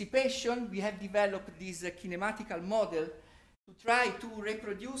anticipation, we have developed this kinematical model to try to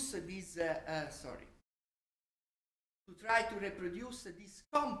reproduce this, these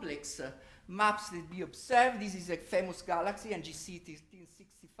complex maps that we observe. This is a famous galaxy, NGC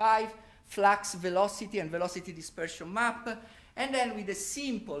 1365, flux velocity and velocity dispersion map. And then with a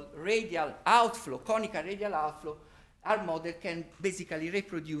simple radial outflow, conical radial outflow, our model can basically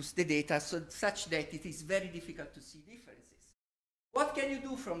reproduce the data such that it is very difficult to see differences. What can you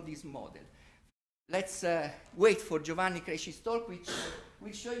do from this model? Let's wait for Giovanni Cresci's talk, which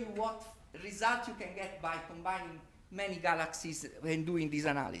will show you what result you can get by combining many galaxies when doing this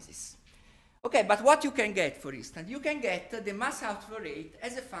analysis. Okay, but what you can get, for instance, you can get the mass outflow rate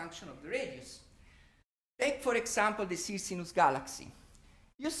as a function of the radius. Take, for example, the Circinus galaxy.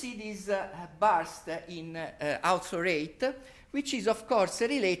 You see this burst in outflow rate, which is, of course,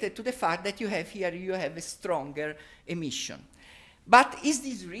 related to the fact that you have a stronger emission. But is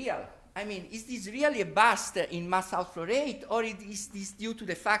this real? I mean, is this really a burst in mass outflow rate, or is this due to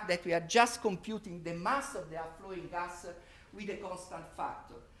the fact that we are just computing the mass of the outflowing gas with a constant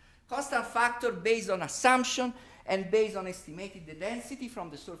factor? Constant factor based on assumption and based on estimated the density from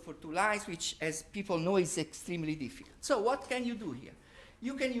the sulfur 2 lines, which, as people know, is extremely difficult. So what can you do here?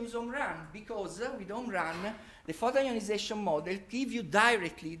 You can use home run, because with home run, the photoionization model gives you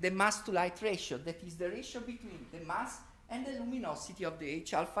directly the mass to light ratio, that is the ratio between the mass and the luminosity of the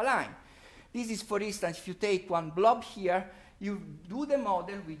H alpha line. This is, for instance, if you take one blob here, you do the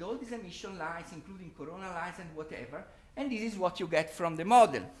model with all these emission lines, including coronal lines and whatever, and this is what you get from the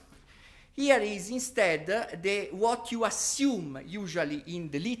model. Here is instead what you assume usually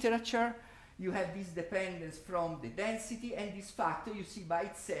in the literature. You have this dependence from the density, and this factor you see by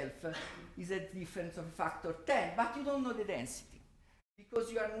itself is a difference of factor 10, but you don't know the density,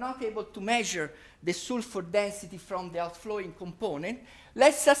 because you are not able to measure the sulfur density from the outflowing component.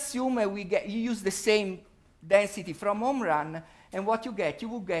 Let's assume you use the same density from home run, and what you get, you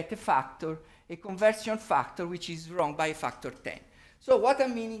will get a factor, a conversion factor, which is wrong by a factor 10. So what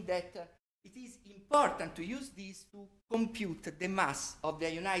I'm meaning that it is important to use this to compute the mass of the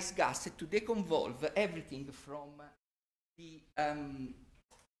ionized gas to deconvolve everything from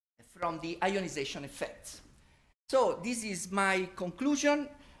the ionization effects. So this is my conclusion.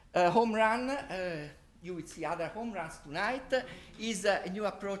 Home run, you will see other home runs tonight, is a new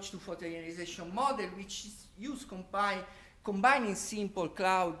approach to photoionization model, which is used combining simple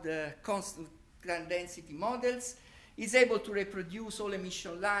cloud constant density models. It's able to reproduce all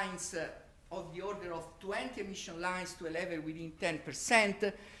emission lines of the order of 20 emission lines to a level within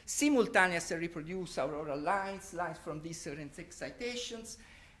 10%, simultaneously reproduce auroral lines, lines from different excitations,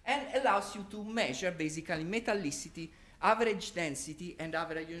 and allows you to measure basically metallicity, average density, and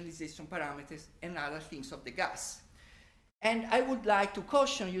average ionization parameters, and other things of the gas. And I would like to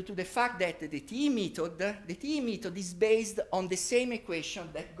caution you to the fact that the TE method is based on the same equation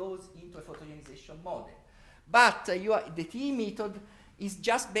that goes into a photoionization model. But the TE method is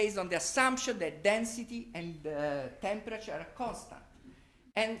just based on the assumption that density and temperature are constant.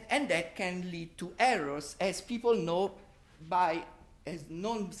 And that can lead to errors, as people know as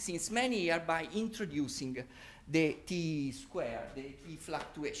known since many years by introducing the T square, the T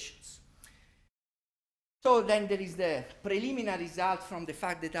fluctuations. So then there is the preliminary result from the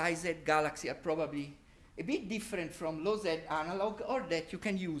fact that IZ galaxies are probably a bit different from low Z analog, or that you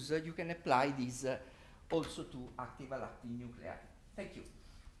can use, you can apply these also to active alactin nuclei. Thank you.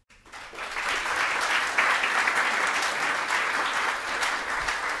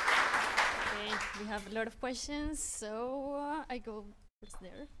 Okay, we have a lot of questions, so I go first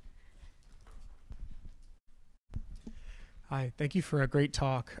there. Hi, thank you for a great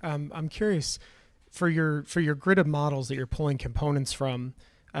talk. I'm curious, for your grid of models that you're pulling components from,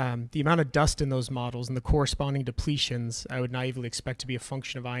 the amount of dust in those models and the corresponding depletions, I would naively expect to be a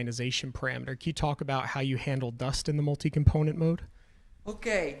function of ionization parameter. Can you talk about how you handle dust in the multi-component mode?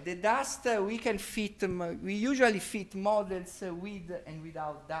 Okay, the dust, we can fit, we usually fit models with and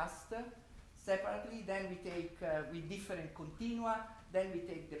without dust separately. Then we take with different continua. Then we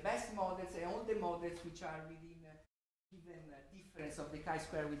take the best models and all the models which are within given difference of the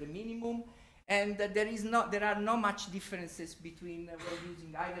chi-square with the minimum. And there are not much differences between we're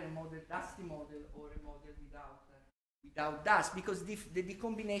using either a model, dusty model, or a model without dust, because the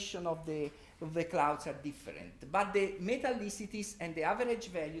combination of the clouds are different. But the metallicities and the average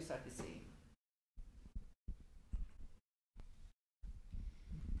values are the same.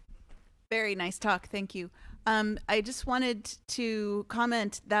 Very nice talk, thank you. I just wanted to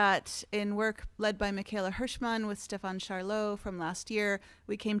comment that in work led by Michaela Hirschman with Stefan Charlot from last year,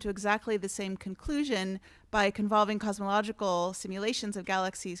 we came to exactly the same conclusion by convolving cosmological simulations of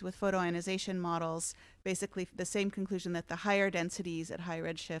galaxies with photoionization models, basically the same conclusion that the higher densities at high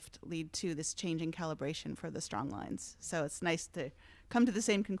redshift lead to this changing calibration for the strong lines. So it's nice to come to the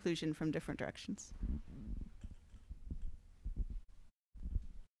same conclusion from different directions.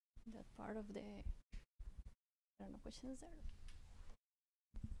 That part of the no questions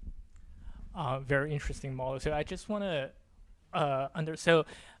there. Very interesting model. So I just want to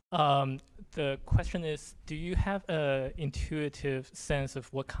the question is, do you have an intuitive sense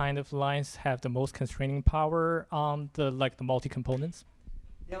of what kind of lines have the most constraining power on the multi-components?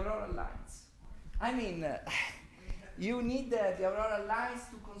 The auroral lines. I mean, you need the auroral lines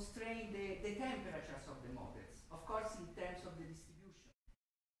to constrain the temperatures of the models. Of course, in terms of the distribution.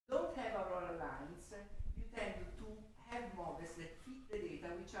 Don't have auroral lines, you tend to have models that fit the data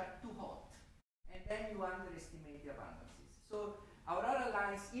which are too hot, and then you underestimate the abundances. So auroral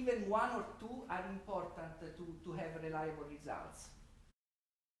lines, even one or two, are important to have reliable results.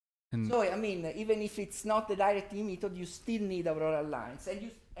 And so I mean, even if it's not the direct TE method, you still need auroral lines,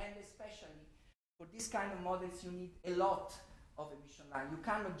 and especially for this kind of models, you need a lot of emission lines. You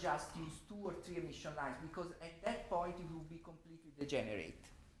cannot just use 2 or 3 emission lines, because at that point you will be completely degenerate.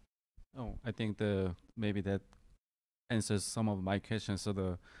 Oh, I think maybe that answers some of my questions.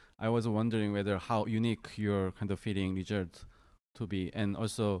 So I was wondering whether how unique your kind of fitting result to be, and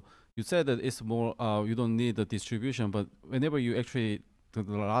also you said that it's more you don't need the distribution, but whenever you actually to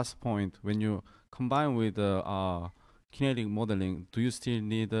the last point, when you combine with kinetic modeling, do you still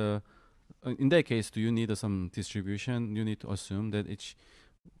need in that case, do you need some distribution? You need to assume that each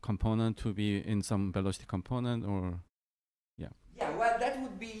component to be in some velocity component, or yeah, well, that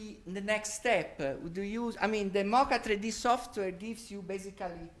would be the next step. I mean, the Mocha 3D software gives you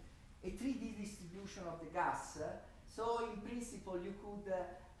basically a 3D distribution of the gas. So in principle, you could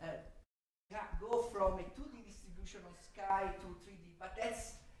go from a 2D distribution of sky to 3D, but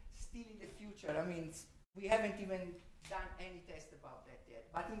that's still in the future. I mean, we haven't even done any test about that yet.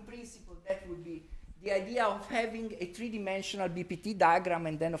 But in principle, that would be the idea of having a 3-dimensional BPT diagram,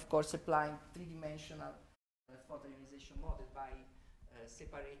 and then, of course, applying 3-dimensional photoionization model by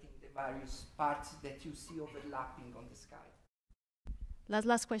separating the various parts that you see overlapping on the sky.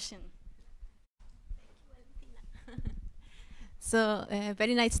 Last question. So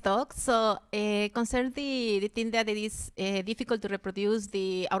very nice talk. So concerning the thing that it is difficult to reproduce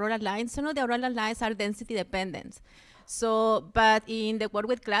the auroral lines. So no, the auroral lines are density dependent. So, but in the work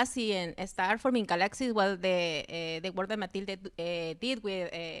with glassy and star forming galaxies, well, the work that Matilde did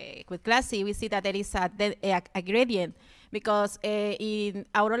with glassy, we see that there is a gradient, because in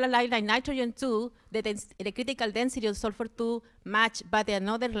auroral line like nitrogen 2, the critical density of sulfur 2 match, but in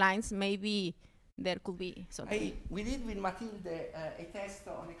other lines maybe there could be something. We did with Matilde a test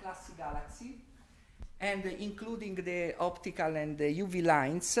on a classic galaxy, and including the optical and the UV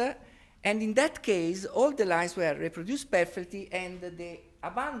lines. And in that case, all the lines were reproduced perfectly, and the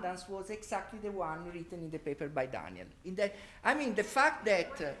abundance was exactly the one written in the paper by Daniel. I mean, the fact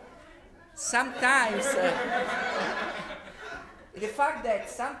that sometimes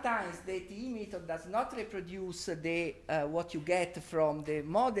the TE method does not reproduce what you get from the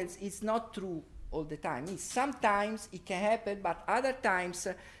models is not true all the time. Sometimes it can happen, but other times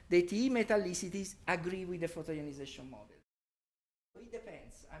the TE metallicities agree with the photoionization model. So it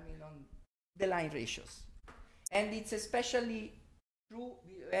depends, I mean, on the line ratios. And it's especially true,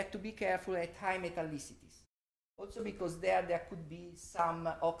 we have to be careful at high metallicities. Also because there could be some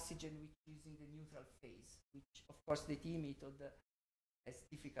oxygen which is in the neutral phase, which of course the TE method has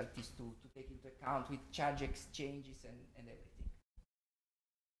difficulties to take into account with charge exchanges and everything.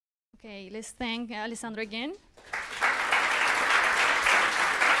 Okay, let's thank Alessandro again.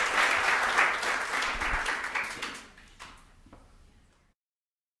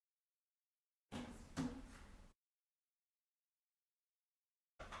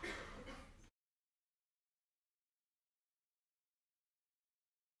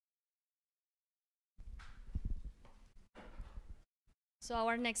 So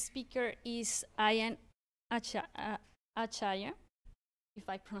our next speaker is Ayan Acharya, if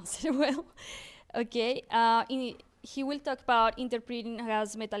I pronounce it well. Okay, he will talk about interpreting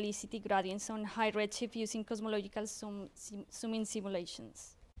gas metallicity gradients on high redshift using cosmological zooming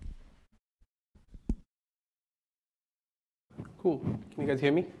simulations. Cool. Can you guys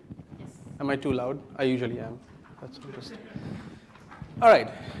hear me? Yes. Am I too loud? I usually am. That's interesting. All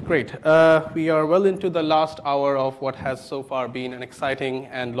right, great. We are well into the last hour of what has so far been an exciting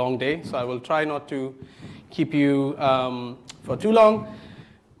and long day, so I will try not to keep you for too long.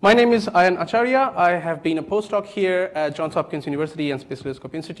 My name is Ayan Acharya. I have been a postdoc here at Johns Hopkins University and Space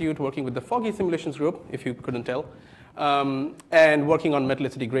Telescope Institute, working with the Foggy Simulations Group, if you couldn't tell, and working on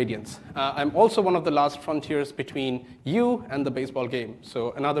metallicity gradients. I'm also one of the last frontiers between you and the baseball game,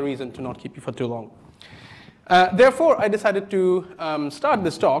 so another reason to not keep you for too long. Therefore, I decided to start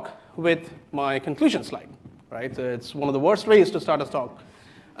this talk with my conclusion slide. Right? So it's one of the worst ways to start a talk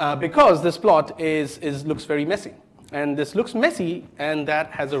because this plot looks very messy. And this looks messy, and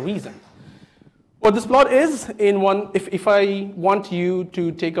that has a reason. What this plot is, if I want you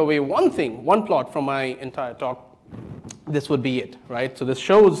to take away one thing, one plot from my entire talk, this would be it. Right? So this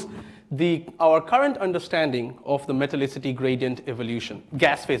shows our current understanding of the metallicity gradient evolution,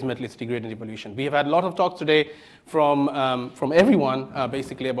 gas phase metallicity gradient evolution. We have had a lot of talks today from everyone,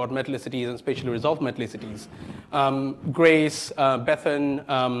 basically, about metallicities and spatially resolved metallicities. Grace, Bethan,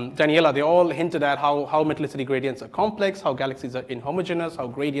 Daniela, they all hinted at how metallicity gradients are complex, how galaxies are inhomogeneous, how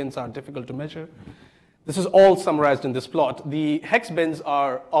gradients are difficult to measure. This is all summarized in this plot. The hex bins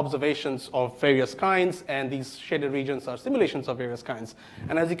are observations of various kinds, and these shaded regions are simulations of various kinds.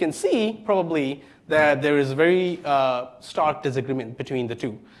 And as you can see, probably, that there is very stark disagreement between the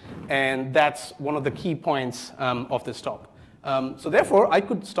two. And that's one of the key points of this talk. So therefore, I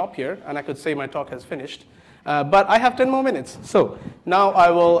could stop here, and I could say my talk has finished. But I have 10 more minutes. So now I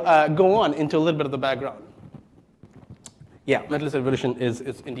will go on into a little bit of the background. Yeah, metallicity evolution is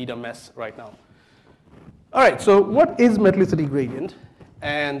indeed a mess right now. All right, so what is metallicity gradient,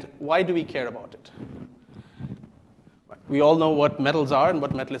 and why do we care about it? We all know what metals are and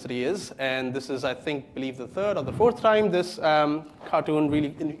what metallicity is, and this is, I believe the third or the fourth time this cartoon,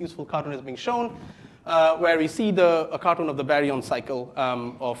 really useful cartoon, is being shown, where we see a cartoon of the baryon cycle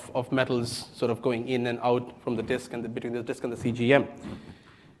of metals sort of going in and out from the disk and between the disk and the CGM.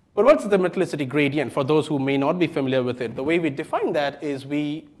 But what's the metallicity gradient for those who may not be familiar with it? The way we define that is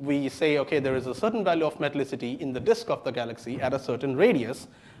we say, okay, there is a certain value of metallicity in the disk of the galaxy at a certain radius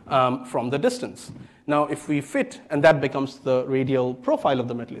from the distance. Now, if we fit, and that becomes the radial profile of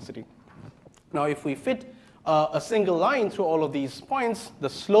the metallicity. Now, if we fit a single line through all of these points, the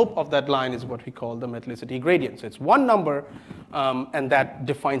slope of that line is what we call the metallicity gradient. So it's one number, and that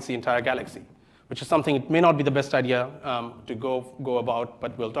defines the entire galaxy, which is something it may not be the best idea to go about,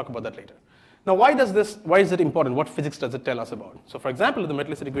 but we'll talk about that later. Now, why is it important? What physics does it tell us about? So for example, the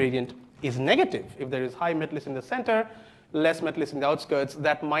metallicity gradient is negative. If there is high metallicity in the center, less metallicity in the outskirts,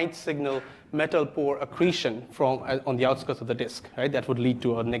 that might signal metal pore accretion on the outskirts of the disk. Right? That would lead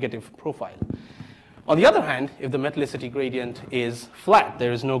to a negative profile. On the other hand, if the metallicity gradient is flat,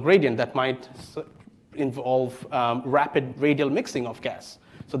 there is no gradient, that might involve rapid radial mixing of gas.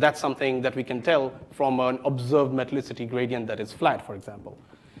 So that's something that we can tell from an observed metallicity gradient that is flat, for example.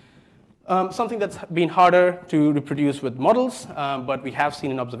 Something that's been harder to reproduce with models, but we have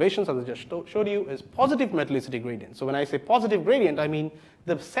seen in observations, as I just showed you, is positive metallicity gradient. So when I say positive gradient, I mean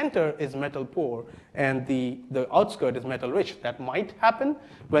the center is metal poor and the outskirt is metal rich. That might happen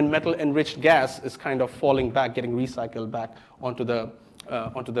when metal enriched gas is kind of falling back, getting recycled back onto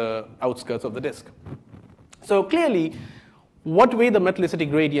the outskirts of the disk. So clearly, what way the metallicity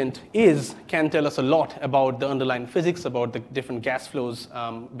gradient is can tell us a lot about the underlying physics, about the different gas flows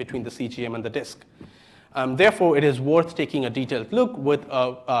between the CGM and the disk. Therefore, it is worth taking a detailed look with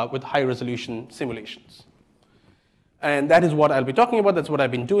high-resolution simulations. And that is what I'll be talking about. That's what I've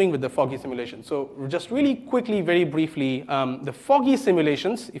been doing with the foggy simulation. So just really quickly, very briefly, the foggy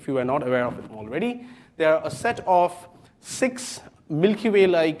simulations, if you are not aware of it already, they are a set of 6 Milky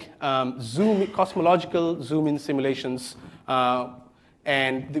Way-like cosmological zoom-in simulations.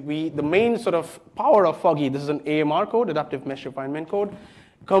 And the main sort of power of foggy, this is an AMR code, adaptive mesh refinement code,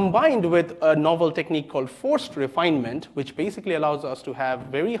 combined with a novel technique called forced refinement, which basically allows us to have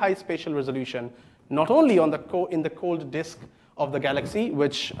very high spatial resolution, not only on in the cold disk of the galaxy,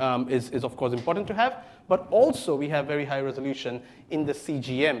 which is of course important to have, but also we have very high resolution in the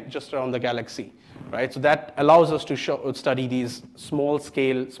CGM just around the galaxy, right? So that allows us to study these small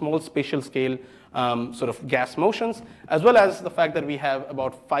spatial scale sort of gas motions, as well as the fact that we have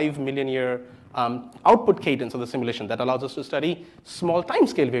about 5 million year output cadence of the simulation that allows us to study small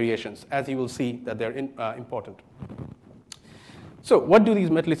timescale variations, as you will see that they're important. So what do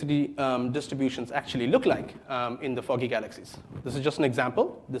these metallicity distributions actually look like in the foggy galaxies? This is just an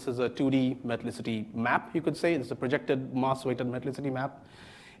example. This is a 2D metallicity map, you could say. It's a projected mass-weighted metallicity map.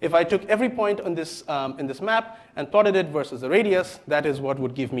 If I took every point on this, in this map and plotted it versus the radius, that is what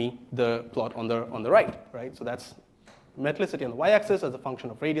would give me the plot on the right, right? So that's metallicity on the y-axis as a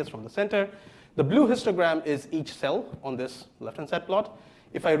function of radius from the center. The blue histogram is each cell on this left-hand side plot.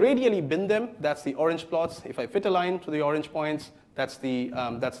 If I radially bin them, that's the orange plots. If I fit a line to the orange points, that's the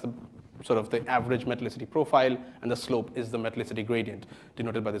sort of the average metallicity profile, and the slope is the metallicity gradient,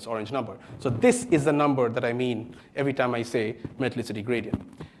 denoted by this orange number. So this is the number that I mean every time I say metallicity gradient.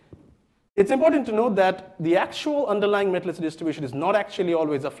 It's important to note that the actual underlying metallicity distribution is not actually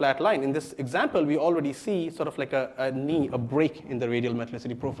always a flat line. In this example, we already see sort of like a break in the radial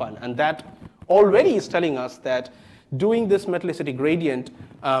metallicity profile, and that already is telling us that doing this metallicity gradient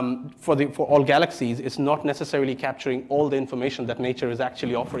for all galaxies is not necessarily capturing all the information that nature is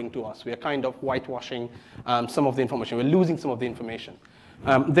actually offering to us. We are kind of whitewashing some of the information. We're losing some of the information.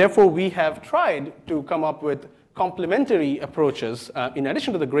 Therefore, we have tried to come up with complementary approaches in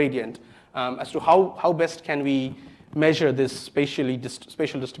addition to the gradient as to how best can we measure this spatial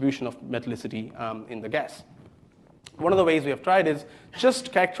distribution of metallicity in the gas. One of the ways we have tried is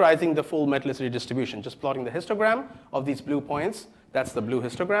just characterizing the full metallicity distribution, just plotting the histogram of these blue points. That's the blue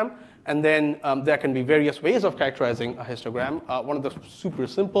histogram. And then there can be various ways of characterizing a histogram. One of the super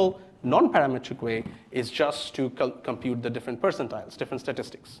simple, non-parametric way is just to compute the different percentiles, different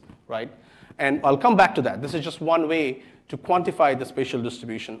statistics, right? And I'll come back to that. This is just one way to quantify the spatial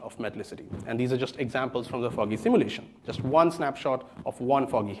distribution of metallicity. And these are just examples from the foggy simulation, just one snapshot of one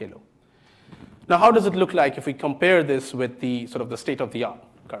foggy halo. Now, how does it look like if we compare this with the sort of the state of the art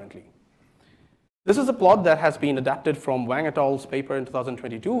currently? This is a plot that has been adapted from Wang et al.'s paper in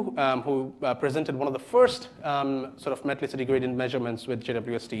 2022, who presented one of the first sort of metallicity gradient measurements with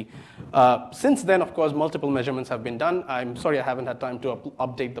JWST. Since then, of course, multiple measurements have been done. I'm sorry I haven't had time to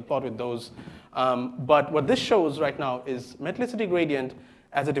update the plot with those. But what this shows right now is metallicity gradient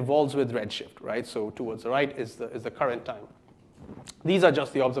as it evolves with redshift, right? So towards the right is the current time. These are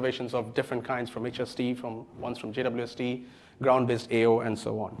just the observations of different kinds from HST, ones from JWST, ground-based AO, and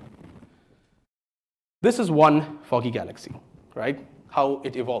so on. This is one foggy galaxy, right? How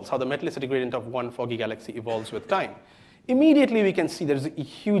it evolves, how the metallicity gradient of one foggy galaxy evolves with time. Immediately, we can see there's a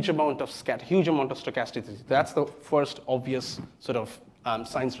huge amount of stochasticity. That's the first obvious sort of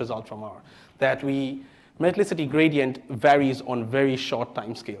science result from our, that metallicity gradient varies on very short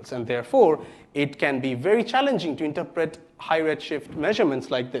time scales, and therefore, it can be very challenging to interpret high redshift measurements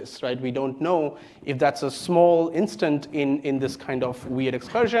like this, right? We don't know if that's a small instant in this kind of weird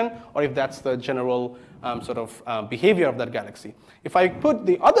excursion, or if that's the general sort of behavior of that galaxy. If I put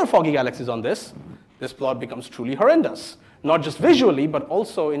the other foggy galaxies on this plot becomes truly horrendous. Not just visually, but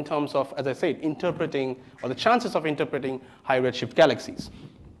also in terms of, as I said, interpreting, or the chances of interpreting high redshift galaxies.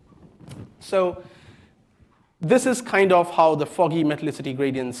 So this is kind of how the foggy metallicity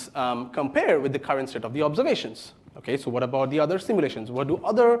gradients compare with the current state of the observations. Okay, so what about the other simulations? What do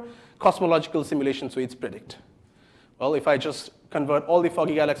other cosmological simulation suites predict? Well, if I just convert all the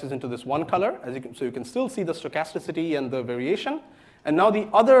foggy galaxies into this one color, so you can still see the stochasticity and the variation. And now the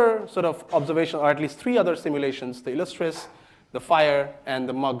other sort of observation, or at least 3 other simulations, the Illustris, the FIRE, and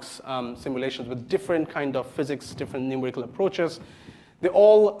the MUGS simulations with different kind of physics, different numerical approaches, they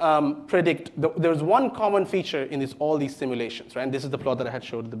all predict, there's one common feature in all these simulations, right? And this is the plot that I had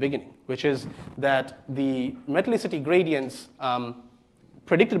showed at the beginning, which is that the metallicity gradients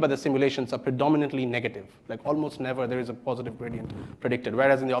predicted by the simulations are predominantly negative. Like almost never there is a positive gradient predicted.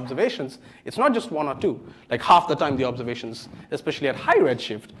 Whereas in the observations, it's not just 1 or 2. Like half the time the observations, especially at high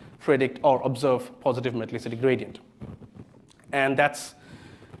redshift, predict or observe positive metallicity gradient. And that's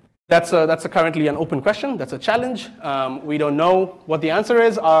currently an open question. That's a challenge. We don't know what the answer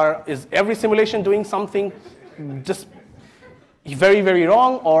is. Is every simulation doing something just very, very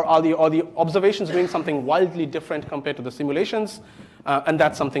wrong, or are the observations doing something wildly different compared to the simulations? And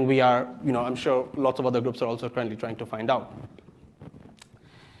that's something we are, I'm sure lots of other groups are also currently trying to find out.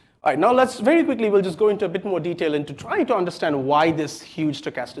 All right, now let's very quickly, we'll just go into a bit more detail into trying to understand why this huge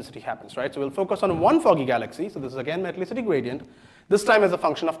stochasticity happens, right? So we'll focus on one foggy galaxy. So this is again metallicity gradient, this time as a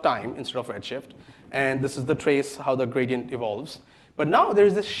function of time instead of redshift. And this is the trace, how the gradient evolves. But now there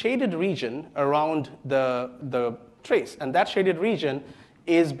is this shaded region around the trace. And that shaded region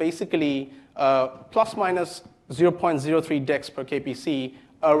is basically plus minus 0.03 dex per kpc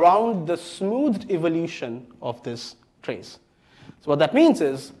around the smoothed evolution of this trace. So what that means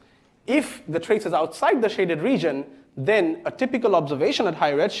is, if the trace is outside the shaded region, then a typical observation at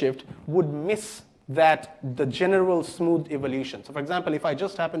high redshift would miss the general smooth evolution. So for example, if I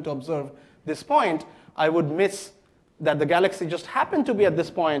just happen to observe this point, I would miss that the galaxy just happened to be at this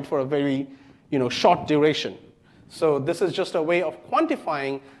point for a very short duration. So this is just a way of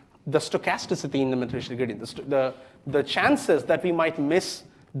quantifying the stochasticity in the metallicity gradient, the chances that we might miss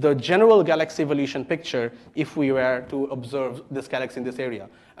the general galaxy evolution picture if we were to observe this galaxy in this area.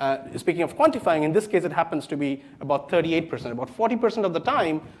 Speaking of quantifying, in this case it happens to be about 38%. About 40% of the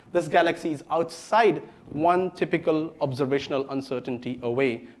time, this galaxy is outside one typical observational uncertainty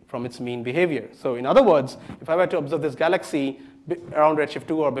away from its mean behavior. So in other words, if I were to observe this galaxy around redshift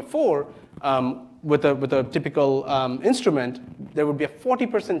 2 or before, with a typical instrument, there would be a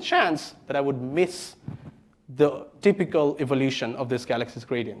 40% chance that I would miss the typical evolution of this galaxy's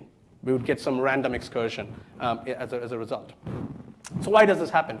gradient. We would get some random excursion as a result. So why does this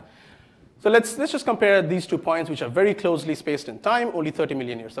happen? So let's just compare these 2 points, which are very closely spaced in time, only 30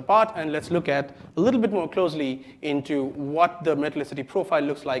 million years apart, and let's look at a little bit more closely into what the metallicity profile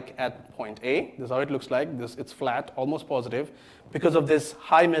looks like at point A. This is how it looks like. It's flat, almost positive, because of this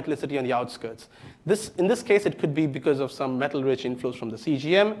high metallicity on the outskirts. In this case, it could be because of some metal-rich inflows from the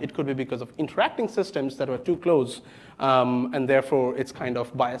CGM. It could be because of interacting systems that were too close, and therefore it's kind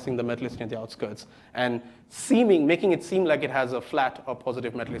of biasing the metallicity on the outskirts and making it seem like it has a flat or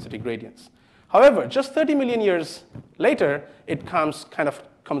positive metallicity gradients. However, just 30 million years later, it comes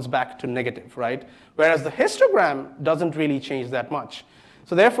back to negative, right? Whereas the histogram doesn't really change that much.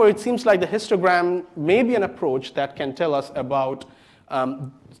 So therefore, it seems like the histogram may be an approach that can tell us about,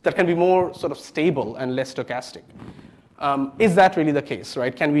 that can be more sort of stable and less stochastic. Is that really the case,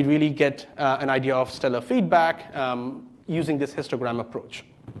 right? Can we really get an idea of stellar feedback using this histogram approach?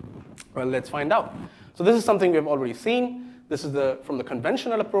 Well, let's find out. So this is something we've already seen. This is from the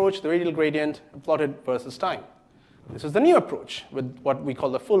conventional approach, the radial gradient plotted versus time. This is the new approach with what we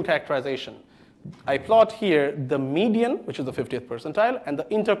call the full characterization. I plot here the median, which is the 50th percentile, and the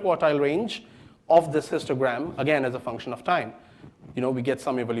interquartile range of this histogram, again, as a function of time. We get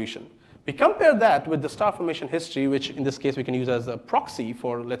some evolution. We compare that with the star formation history, which in this case we can use as a proxy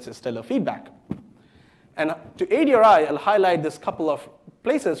for, let's say, stellar feedback. And to aid your eye, I'll highlight this couple of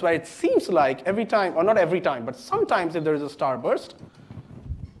places where it seems like every time, or not every time, but sometimes if there is a starburst,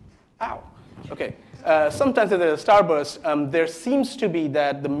 sometimes if there is a starburst, there seems to be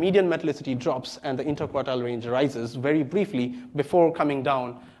that the median metallicity drops and the interquartile range rises very briefly before coming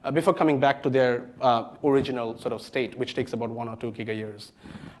back to their original sort of state, which takes about 1 or 2 gigayears.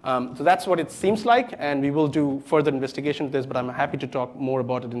 So that's what it seems like, and we will do further investigation of this, but I'm happy to talk more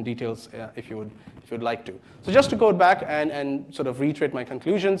about it in details if you would like to. So just to go back and sort of reiterate my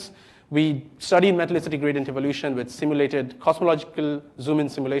conclusions, we studied metallicity gradient evolution with simulated cosmological zoom-in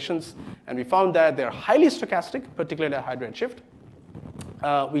simulations, and we found that they're highly stochastic, particularly at high redshift.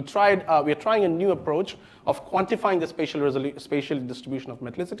 We are trying a new approach of quantifying the spatial distribution of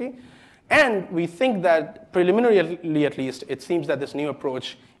metallicity, And we think that, preliminarily at least, it seems that this new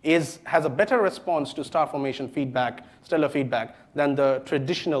approach has a better response to star formation feedback, stellar feedback, than the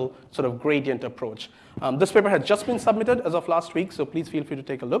traditional sort of gradient approach. This paper has just been submitted as of last week, so please feel free to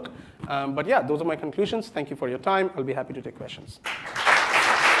take a look. But yeah, those are my conclusions. Thank you for your time. I'll be happy to take questions.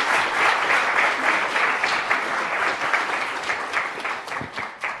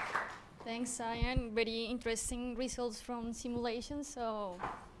 Thanks, Ian. Very interesting results from simulations. So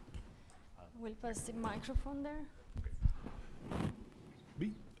we'll pass the microphone there.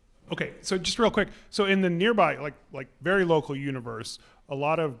 Okay, so just real quick. So in the nearby, like very local universe, a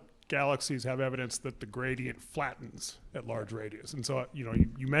lot of galaxies have evidence that the gradient flattens at large radius. And so,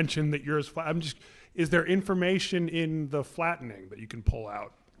 you mentioned that yours flat. Is there information in the flattening that you can pull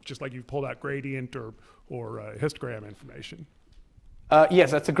out, just like you've pulled out gradient or histogram information?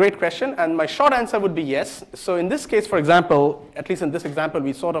 Yes, that's a great question, and my short answer would be yes. So in this case, for example, at least in this example,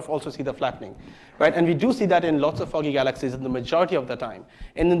 we sort of also see the flattening, right? And we do see that in lots of foggy galaxies in the majority of the time.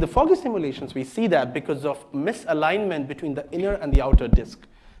 And in the foggy simulations, we see that because of misalignment between the inner and the outer disk.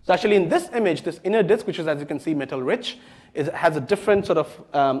 So actually in this image, this inner disk, which is, as you can see, metal rich, has a different sort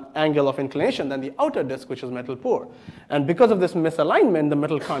of angle of inclination than the outer disk, which is metal poor. And because of this misalignment, the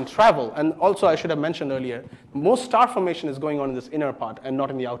metal can't travel. And also, I should have mentioned earlier, most star formation is going on in this inner part and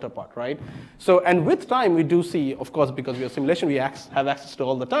not in the outer part, right? So, and with time, we do see, of course, because we are simulation, we have access to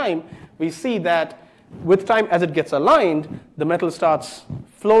all the time, we see that with time, as it gets aligned, the metal starts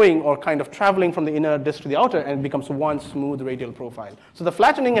flowing or kind of traveling from the inner disk to the outer, and it becomes one smooth radial profile. So the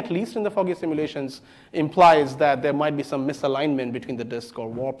flattening, at least in the foggy simulations, implies that there might be some misalignment between the disk or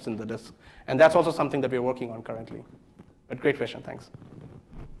warps in the disk. And that's also something that we're working on currently. But great question, thanks.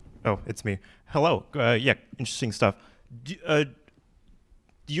 Oh, it's me. Hello. Yeah, interesting stuff.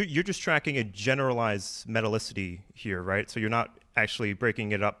 You're just tracking a generalized metallicity here, right? So you're not actually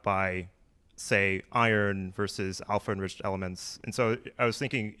breaking it up by, say, iron versus alpha-enriched elements. And so I was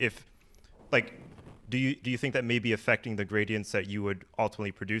thinking, do you think that may be affecting the gradients that you would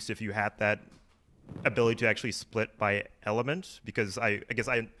ultimately produce if you had that ability to actually split by element? Because I guess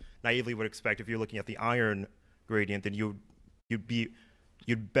I naively would expect if you're looking at the iron gradient, then you'd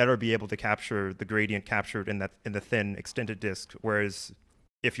better be able to capture the gradient captured in the thin extended disk. Whereas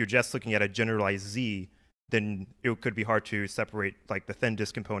if you're just looking at a generalized Z, then it could be hard to separate like the thin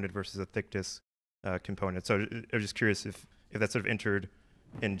disk component versus a thick disk component. So I'm just curious if that sort of entered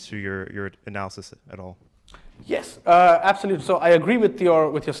into your analysis at all. Yes, absolutely. So I agree with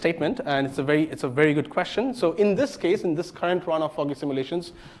your statement, and it's a very good question. So in this case, in this current run of foggy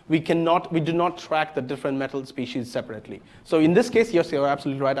simulations, we do not track the different metal species separately. So in this case, yes, you're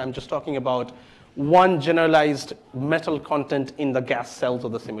absolutely right. I'm just talking about one generalized metal content in the gas cells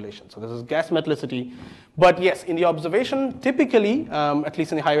of the simulation. So this is gas metallicity. But yes, in the observation, typically, at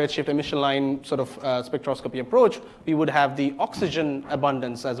least in the high redshift emission line sort of spectroscopy approach, we would have the oxygen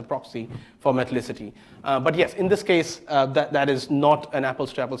abundance as a proxy for metallicity. But yes, in this case, that is not an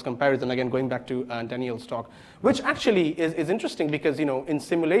apples to apples comparison. Again, going back to Daniel's talk, which actually is interesting because, in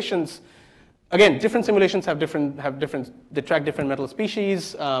simulations, again, different simulations they track different metal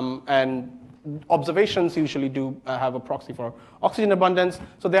species, and observations usually do have a proxy for oxygen abundance.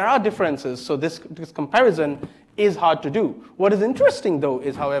 So there are differences. So this comparison is hard to do. What is interesting, though,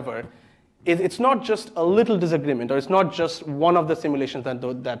 is, however, it's not just a little disagreement, or it's not just one of the simulations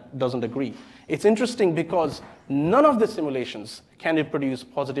that doesn't agree. It's interesting because none of the simulations can reproduce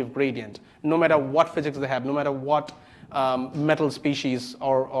positive gradient, no matter what physics they have, no matter what metal species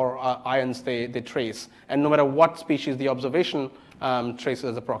or ions they trace, and no matter what species the observation traces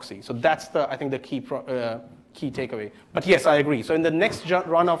as a proxy. So that's I think the key takeaway. But yes, I agree. So in the next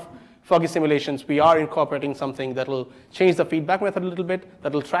run of foggy simulations, we are incorporating something that will change the feedback method a little bit,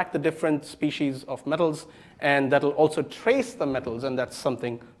 that will track the different species of metals, and that will also trace the metals, and that's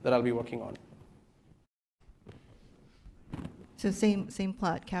something that I'll be working on. So same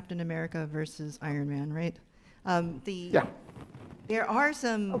plot, Captain America versus Iron Man, right? Yeah. There are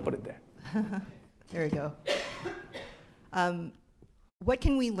some. I'll put it there. There we go. What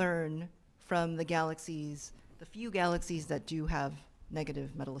can we learn from the few galaxies that do have negative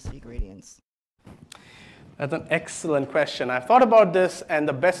metallicity gradients? That's an excellent question. I've thought about this, and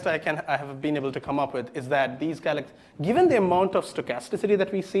the best I have been able to come up with is that these galaxies, given the amount of stochasticity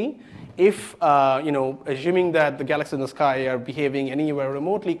that we see, if assuming that the galaxies in the sky are behaving anywhere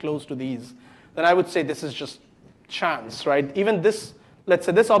remotely close to these, then I would say this is just chance, right? Even this, let's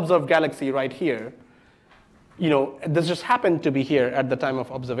say this observed galaxy right here, this just happened to be here at the time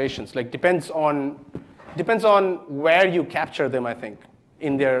of observations. Like depends on where you capture them, I think,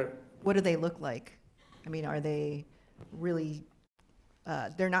 in their. What do they look like? I mean, are they really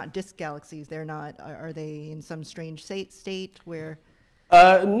they're not disk galaxies. They're not. Are they in some strange state where?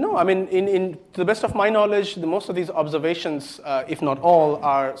 No, I mean, to the best of my knowledge, most of these observations, if not all,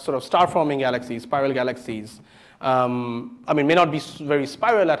 are sort of star-forming galaxies, spiral galaxies. I mean, may not be very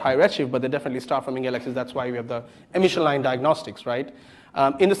spiral at high redshift, but they're definitely star-forming galaxies. That's why we have the emission line diagnostics, right?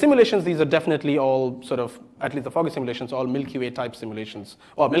 In the simulations, these are definitely all sort of, at least the foggy simulations, all Milky Way type simulations,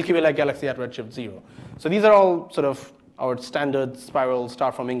 or Milky Way-like galaxy at redshift 0. So these are all sort of our standard spiral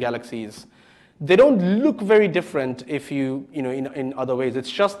star-forming galaxies. They don't look very different if in other ways.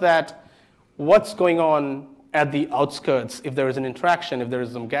 It's just that what's going on at the outskirts, if there is an interaction, if there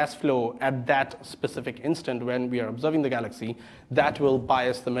is some gas flow at that specific instant when we are observing the galaxy, that will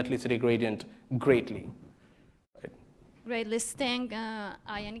bias the metallicity gradient greatly. Right. Great. Let's thank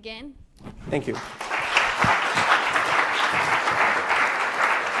Ian again. Thank you.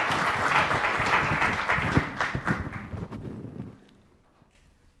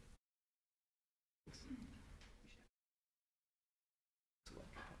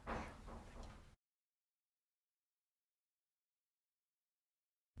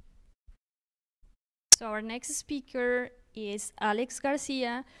 So our next speaker is Alex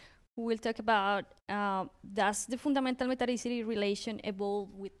Garcia, who will talk about does the fundamental metallicity relation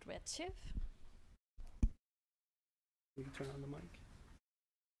evolve with redshift? You can turn on the mic.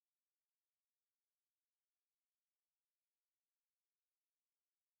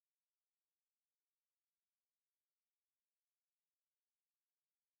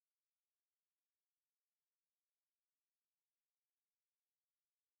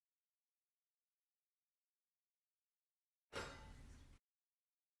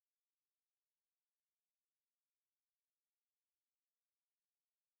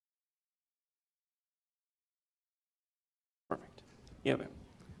 Perfect. Yeah,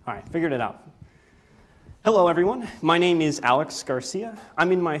 all right, figured it out. Hello, everyone. My name is Alex Garcia.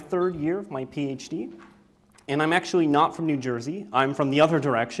 I'm in my 3rd year of my PhD, and I'm actually not from New Jersey. I'm from the other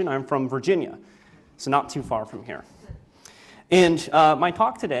direction. I'm from Virginia, so not too far from here. And my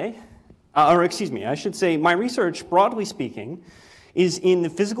talk today, or excuse me, I should say my research, broadly speaking, is in the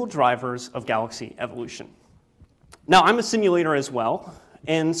physical drivers of galaxy evolution. Now, I'm a simulator as well,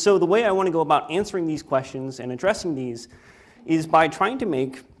 and so the way I want to go about answering these questions and addressing these is by trying to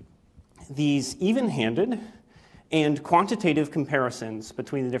make these even-handed and quantitative comparisons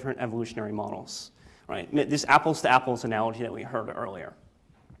between the different evolutionary models, right? This apples-to-apples analogy that we heard earlier.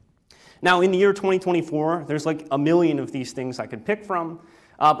 Now, in the year 2024, there's like a million of these things I could pick from,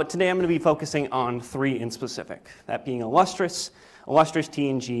 but today I'm going to be focusing on 3 in specific, that being Illustris,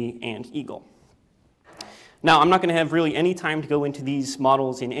 TNG, and Eagle. Now, I'm not going to have really any time to go into these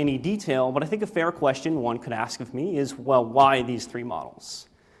models in any detail, but I think a fair question one could ask of me is, well, why these 3 models?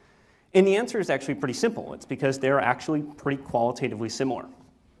 And the answer is actually pretty simple. It's because they're actually pretty qualitatively similar.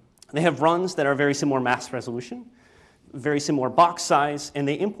 They have runs that are very similar mass resolution, very similar box size, and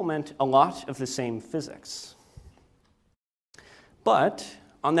they implement a lot of the same physics. But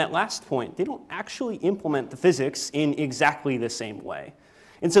on that last point, they don't actually implement the physics in exactly the same way.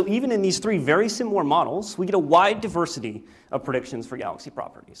 And so even in these 3 very similar models, we get a wide diversity of predictions for galaxy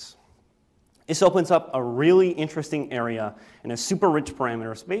properties. This opens up a really interesting area in a super rich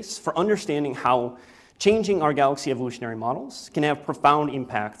parameter space for understanding how changing our galaxy evolutionary models can have profound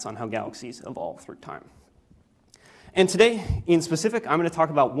impacts on how galaxies evolve through time. And today, in specific, I'm going to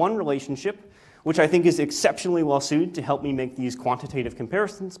talk about one relationship which I think is exceptionally well suited to help me make these quantitative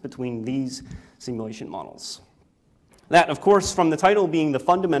comparisons between these simulation models. That, of course, from the title being the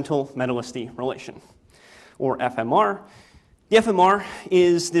fundamental metallicity relation, or FMR. The FMR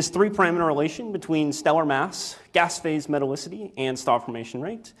is this 3-parameter relation between stellar mass, gas phase metallicity, and star formation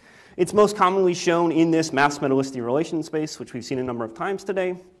rate. It's most commonly shown in this mass metallicity relation space, which we've seen a number of times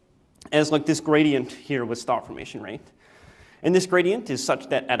today, as like this gradient here with star formation rate. And this gradient is such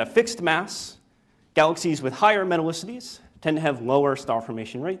that at a fixed mass, galaxies with higher metallicities tend to have lower star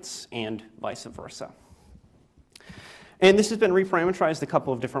formation rates, and vice versa. And this has been reparameterized a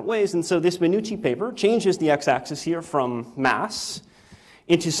couple of different ways. And so this Minucci paper changes the x-axis here from mass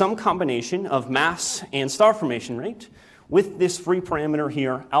into some combination of mass and star formation rate with this free parameter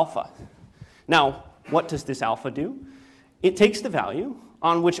here, alpha. Now, what does this alpha do? It takes the value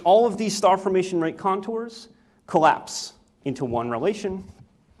on which all of these star formation rate contours collapse into one relation.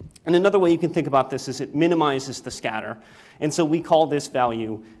 And another way you can think about this is it minimizes the scatter. And so we call this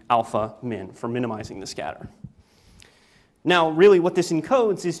value alpha min for minimizing the scatter. Now, really what this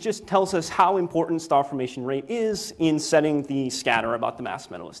encodes is just tells us how important star formation rate is in setting the scatter about the mass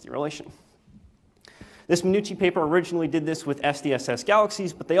metallicity relation. This Minucci paper originally did this with SDSS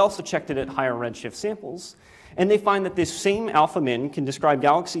galaxies, but they also checked it at higher redshift samples. And they find that this same alpha min can describe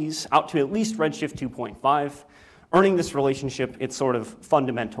galaxies out to at least redshift 2.5, earning this relationship its sort of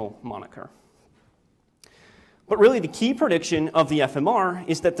fundamental moniker. But really the key prediction of the FMR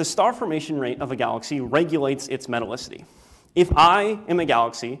is that the star formation rate of a galaxy regulates its metallicity. If I am a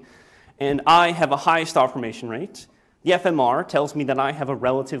galaxy and I have a high star formation rate, the FMR tells me that I have a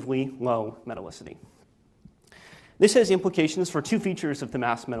relatively low metallicity. This has implications for two features of the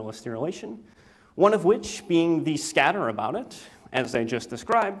mass-metallicity relation, one of which being the scatter about it, as I just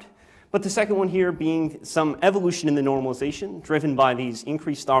described, but the second one here being some evolution in the normalization driven by these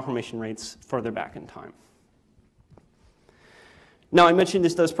increased star formation rates further back in time. Now, I mentioned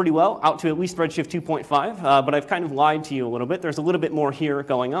this does pretty well, out to at least redshift 2.5, but I've kind of lied to you a little bit. There's a little bit more here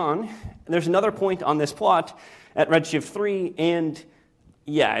going on. There's another point on this plot at redshift 3, and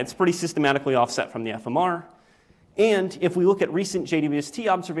yeah, it's pretty systematically offset from the FMR. And if we look at recent JWST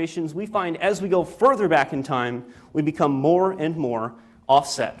observations, we find as we go further back in time, we become more and more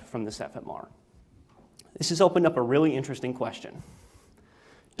offset from this FMR. This has opened up a really interesting question.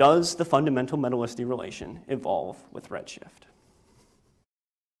 Does the fundamental metallicity relation evolve with redshift?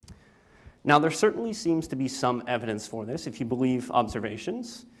 Now, there certainly seems to be some evidence for this if you believe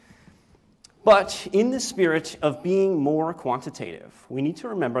observations. But in the spirit of being more quantitative, we need to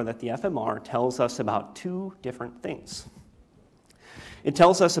remember that the FMR tells us about two different things. It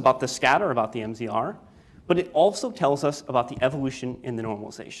tells us about the scatter about the MZR, but it also tells us about the evolution in the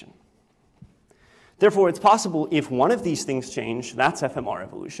normalization. Therefore, it's possible if one of these things change, that's FMR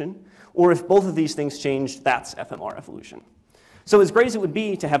evolution, or if both of these things change, that's FMR evolution. So as great as it would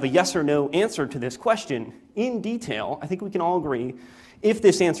be to have a yes or no answer to this question in detail, I think we can all agree, if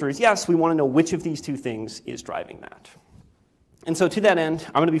this answer is yes, we want to know which of these two things is driving that. And so to that end,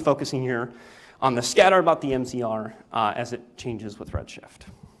 I'm going to be focusing here on the scatter about the MZR as it changes with redshift.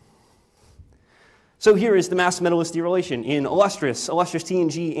 So here is the mass metallicity relation in Illustris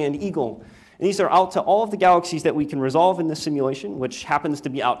TNG, and Eagle. And these are out to all of the galaxies that we can resolve in this simulation, which happens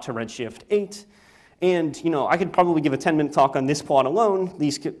to be out to redshift 8. And I could probably give a 10-minute talk on this plot alone,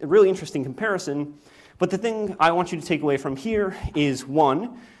 a really interesting comparison. But the thing I want you to take away from here is,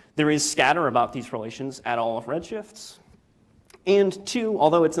 one, there is scatter about these relations at all of redshifts. And two,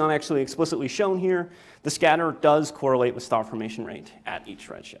 although it's not actually explicitly shown here, the scatter does correlate with star formation rate at each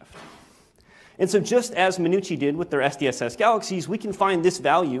redshift. And so just as Minucci did with their SDSS galaxies, we can find this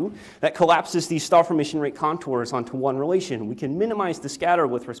value that collapses these star formation rate contours onto one relation. We can minimize the scatter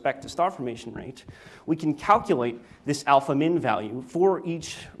with respect to star formation rate. We can calculate this alpha min value for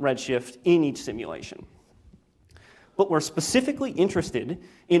each redshift in each simulation. But we're specifically interested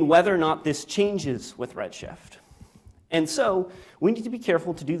in whether or not this changes with redshift. And so we need to be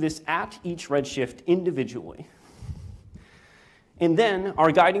careful to do this at each redshift individually. And then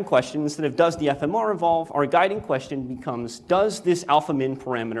our guiding question, instead of does the FMR evolve, our guiding question becomes, does this alpha min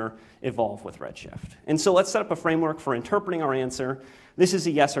parameter evolve with redshift? And so let's set up a framework for interpreting our answer. This is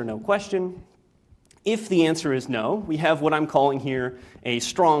a yes or no question. If the answer is no, we have what I'm calling here a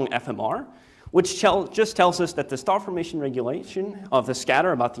strong FMR, which just tells us that the star formation regulation of the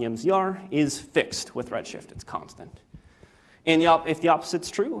scatter about the MZR is fixed with redshift. It's constant. And if the opposite's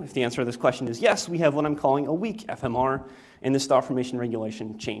true, if the answer to this question is yes, we have what I'm calling a weak FMR, and the star formation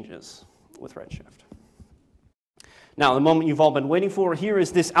regulation changes with redshift. Now, the moment you've all been waiting for, here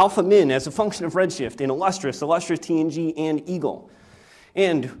is this alpha min as a function of redshift in Illustris TNG, and Eagle.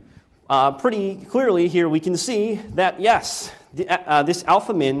 And pretty clearly here we can see that, yes, this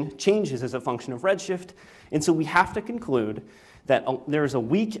alpha min changes as a function of redshift, and so we have to conclude that there's a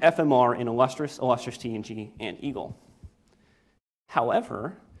weak FMR in Illustris TNG, and Eagle.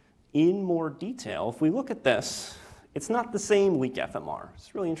 However, in more detail, if we look at this, it's not the same weak FMR.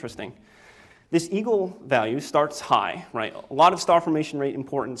 It's really interesting. This Eagle value starts high, right? A lot of star formation rate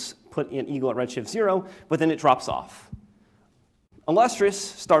importance put in Eagle at redshift 0, but then it drops off. Illustris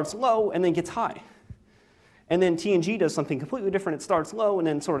starts low and then gets high. And then TNG does something completely different. It starts low and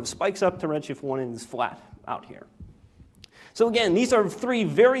then sort of spikes up to redshift 1 and is flat out here. So again, these are three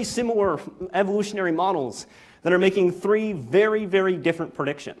very similar evolutionary models that are making three very, very different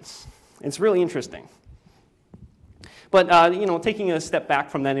predictions. It's really interesting. But taking a step back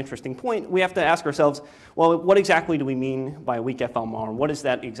from that interesting point, we have to ask ourselves, well, what exactly do we mean by weak FMR? What is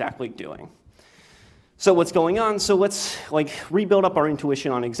that exactly doing? So what's going on? So let's rebuild up our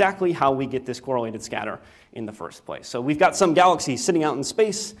intuition on exactly how we get this correlated scatter in the first place. So we've got some galaxy sitting out in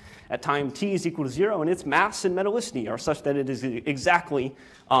space at time t is equal to 0, and its mass and metallicity are such that it is exactly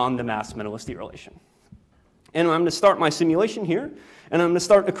on the mass-metallicity relation. And I'm going to start my simulation here, and I'm going to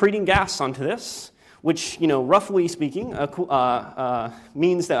start accreting gas onto this. which, roughly speaking,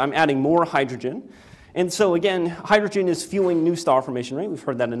 means that I'm adding more hydrogen. And so again, hydrogen is fueling new star formation rate. We've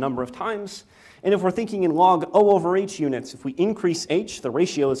heard that a number of times. And if we're thinking in log O/h units, if we increase h, the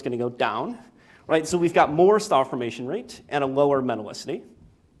ratio is going to go down, right? So we've got more star formation rate and a lower metallicity.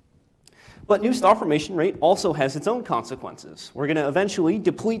 But new star formation rate also has its own consequences. We're going to eventually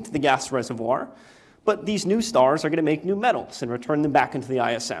deplete the gas reservoir, but these new stars are going to make new metals and return them back into the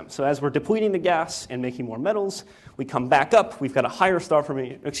ISM. So as we're depleting the gas and making more metals, we come back up. We've got a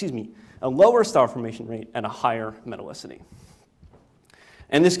lower star formation rate and a higher metallicity.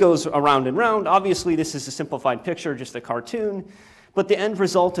 And this goes around and round. Obviously, this is a simplified picture, just a cartoon. But the end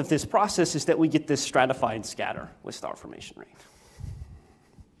result of this process is that we get this stratified scatter with star formation rate.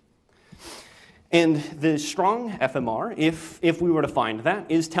 And the strong FMR, if we were to find that,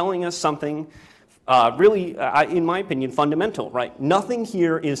 is telling us something really, in my opinion, fundamental, right? Nothing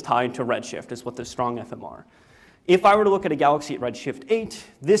here is tied to redshift, is what the strong FMR. If I were to look at a galaxy at redshift 8,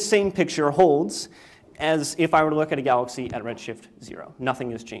 this same picture holds as if I were to look at a galaxy at redshift 0.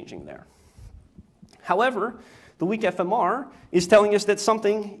 Nothing is changing there. However, the weak FMR is telling us that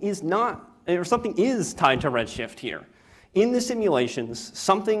something is tied to redshift here. In the simulations,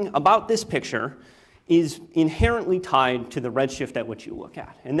 something about this picture is inherently tied to the redshift at which you look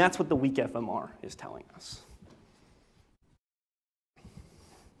at. And that's what the weak FMR is telling us.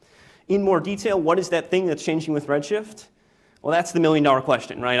 In more detail, what is that thing that's changing with redshift? Well, that's the million-dollar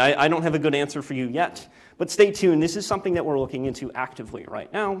question, right? I don't have a good answer for you yet, but stay tuned. This is something that we're looking into actively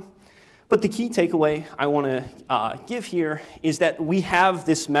right now. But the key takeaway I want to give here is that we have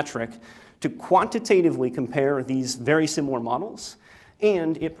this metric to quantitatively compare these very similar models,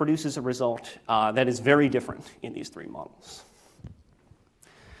 and it produces a result that is very different in these three models.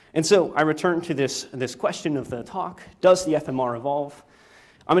 And so I return to this question of the talk, does the FMR evolve?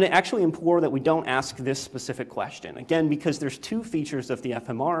 I'm going to actually implore that we don't ask this specific question. Again, because there's two features of the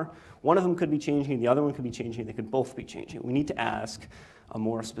FMR. One of them could be changing, the other one could be changing, they could both be changing. We need to ask a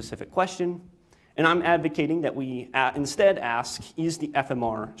more specific question. And I'm advocating that we instead ask, is the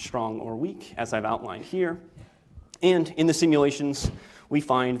FMR strong or weak, as I've outlined here? And in the simulations, we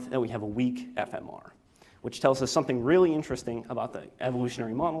find that we have a weak FMR, which tells us something really interesting about the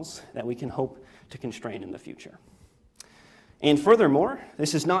evolutionary models that we can hope to constrain in the future. And furthermore,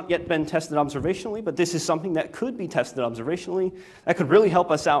 this has not yet been tested observationally, but this is something that could be tested observationally that could really help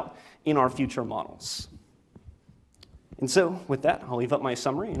us out in our future models. And so with that, I'll leave up my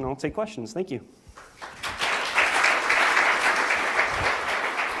summary and I'll take questions. Thank you.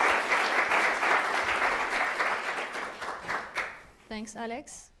 Thanks,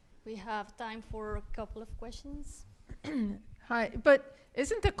 Alex. We have time for a couple of questions. Hi, but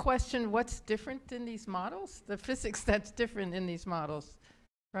isn't the question what's different in these models? The physics that's different in these models,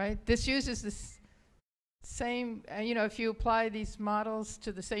 right? This uses this same, if you apply these models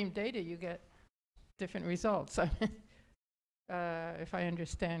to the same data, you get different results, if I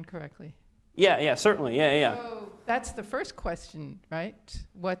understand correctly. Yeah, certainly, yeah. So that's the first question, right?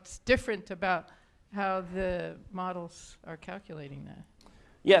 What's different about how the models are calculating that?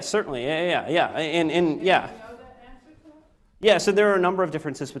 Yeah, certainly, yeah. And yeah. Yeah, so there are a number of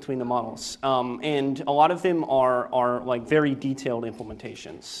differences between the models, and a lot of them are like very detailed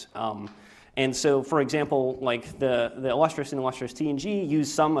implementations. And so, for example, like the illustrious and illustrious T and G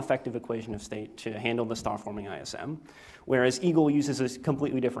use some effective equation of state to handle the star-forming ISM, whereas Eagle uses a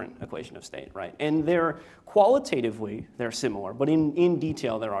completely different equation of state, right? And qualitatively, they're similar, but in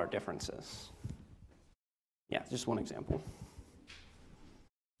detail, there are differences. Yeah, just one example.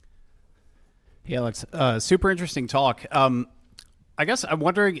 Hey, Alex, super interesting talk. I guess I'm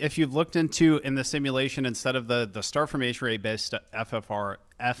wondering if you've looked into, in the simulation, instead of the star formation rate based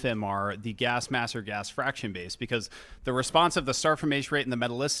FMR, the gas mass or gas fraction based, because the response of the star formation rate and the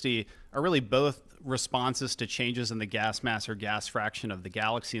metallicity are really both responses to changes in the gas mass or gas fraction of the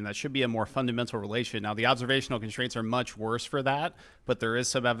galaxy, and that should be a more fundamental relation. Now, the observational constraints are much worse for that, but there is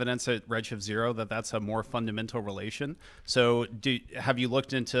some evidence at redshift 0 that that's a more fundamental relation. So have you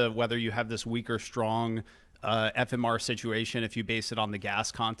looked into whether you have this weak or strong FMR situation if you base it on the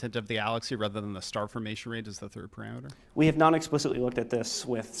gas content of the galaxy rather than the star formation rate as the third parameter? We have not explicitly looked at this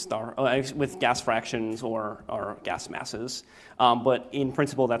with gas fractions or gas masses, but in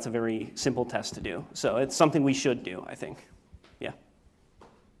principle, that's a very simple test to do. So it's something we should do, I think. Yeah.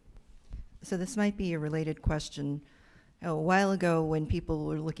 So this might be a related question. A while ago, when people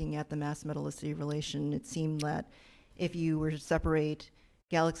were looking at the mass-metallicity relation, it seemed that if you were to separate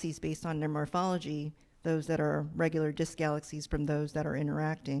galaxies based on their morphology, those that are regular disk galaxies from those that are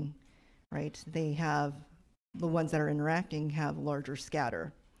interacting, right? The ones that are interacting have larger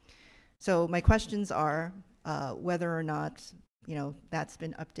scatter. So my questions are whether or not, that's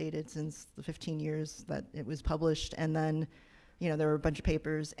been updated since the 15 years that it was published, and then, there were a bunch of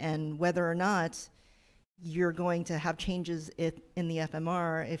papers, and whether or not you're going to have changes in the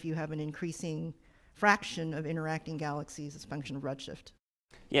FMR if you have an increasing fraction of interacting galaxies as a function of redshift.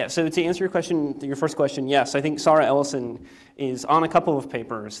 Yeah, so to answer your first question, yes, I think Sarah Ellison is on a couple of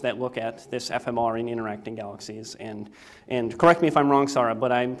papers that look at this FMR in interacting galaxies. And correct me if I'm wrong, Sarah,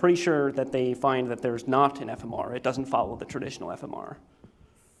 but I'm pretty sure that they find that there's not an FMR. It doesn't follow the traditional FMR.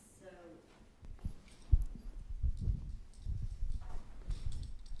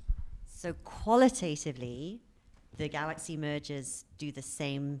 So qualitatively, the galaxy mergers do the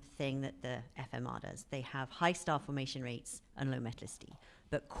same thing that the FMR does. They have high star formation rates and low metallicity.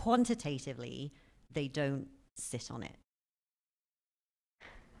 But quantitatively, they don't sit on it.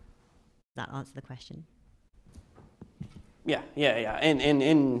 Does that answer the question? Yeah. And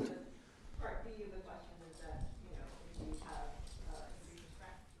Part B of the question is that, if you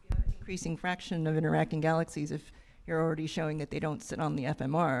have increasing fraction of interacting galaxies, if you're already showing that they don't sit on the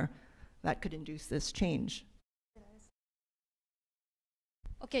FMR, that could induce this change.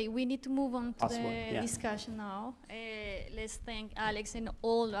 Okay, we need to move on to Possible, the yeah. discussion now. Let's thank Alex and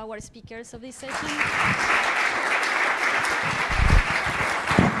all our speakers of this session.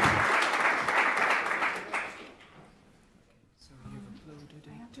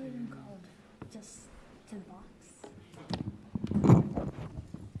 Just to the box.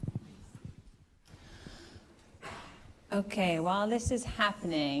 Okay, while this is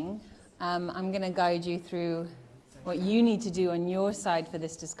happening, I'm going to guide you through what you need to do on your side for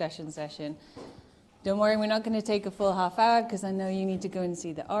this discussion session. Don't worry, we're not going to take a full half hour because I know you need to go and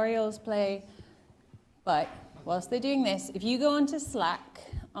see the Orioles play. But whilst they're doing this, if you go onto Slack,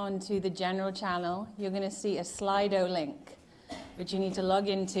 onto the general channel, you're going to see a Slido link, which you need to log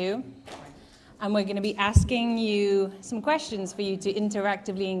into. And we're going to be asking you some questions for you to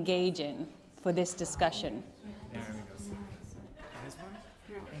interactively engage in for this discussion.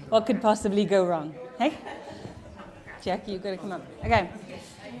 What could possibly go wrong? Hey? Jackie, you've got to come up. Okay.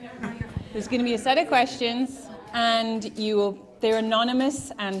 There's going to be a set of questions, and they're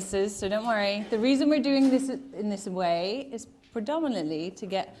anonymous answers, so don't worry. The reason we're doing this in this way is predominantly to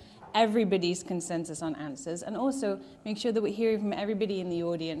get everybody's consensus on answers, and also make sure that we're hearing from everybody in the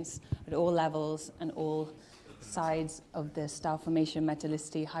audience at all levels and all sides of the star formation,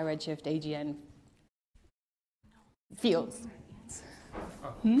 metallicity, high redshift, AGN fields.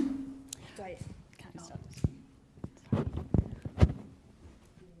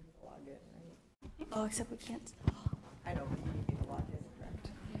 Oh, except we can't. I don't think you need to log in, correct?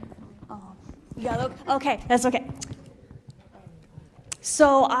 Yeah, okay, that's okay.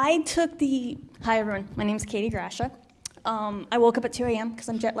 So I took hi everyone, my name's Katie Grasha. I woke up at 2 a.m. because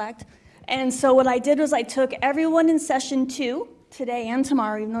I'm jet lagged. And so what I did was I took everyone in session 2, today and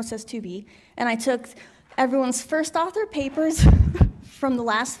tomorrow, even though it says 2B, and I took everyone's first author papers from the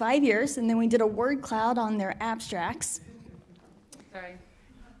last 5 years, and then we did a word cloud on their abstracts. Sorry.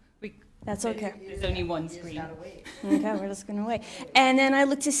 That's okay. There's only one screen. Okay, we're just going to wait. And then I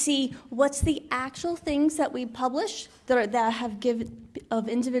looked to see what's the actual things that we publish that have of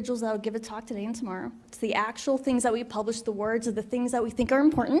individuals that will give a talk today and tomorrow. It's the actual things that we publish, the words of the things that we think are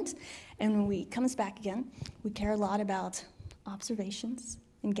important. And when we comes back again, we care a lot about observations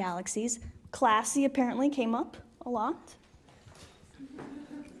in galaxies. Classy apparently came up a lot.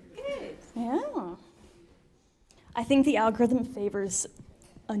 Good. Yeah. I think the algorithm favors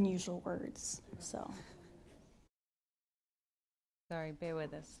unusual words, so. Sorry, bear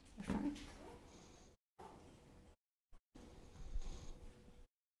with us.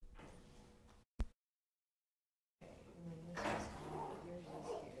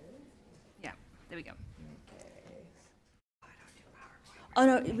 Yeah, there we go. Oh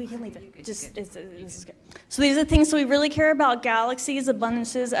no, we can leave it. This is good. So these are things that we really care about: galaxies,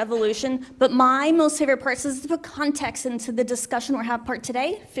 abundances, evolution. But my most favorite part is to put context into the discussion we're having part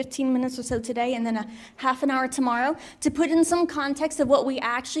today, 15 minutes or so today, and then a half an hour tomorrow, to put in some context of what we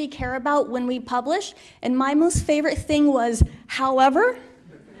actually care about when we publish. And my most favorite thing was, however,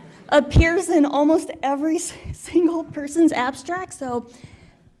 appears in almost every single person's abstract. So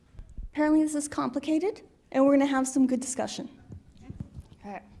apparently this is complicated, and we're going to have some good discussion.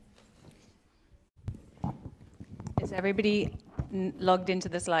 Is everybody logged into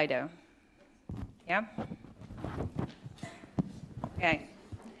the Slido? Yeah? Okay.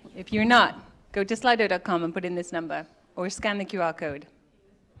 If you're not, go to slido.com and put in this number, or scan the QR code.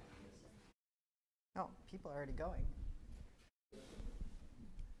 Oh, people are already going.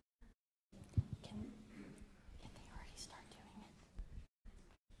 Can they already start doing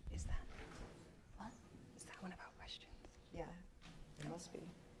it? Is that?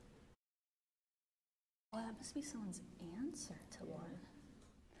 to be someone's answer to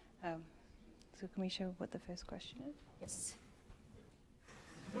one. So can we show what the first question is? Yes.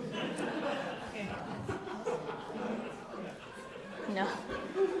 Okay. No.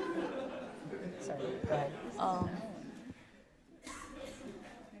 Sorry, go ahead.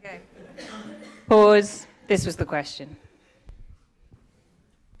 Okay. Pause. This was the question.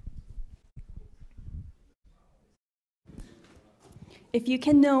 If you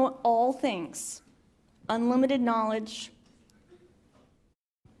can know all things, unlimited knowledge,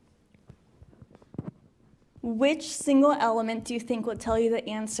 which single element do you think would tell you the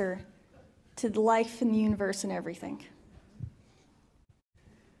answer to the life and the universe and everything?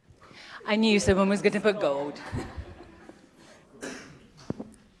 I knew someone was going to put gold. I'd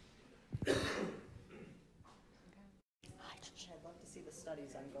love to see the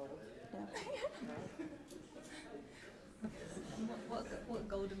studies on gold. What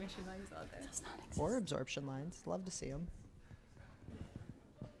gold emission lines are there? Or absorption lines. Love to see them.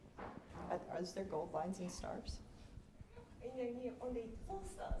 Is there gold lines in stars? Only 4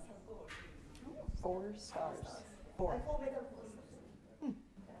 stars have gold. 4 stars. 4. 4 metal stars.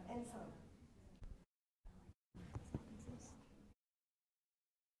 And some.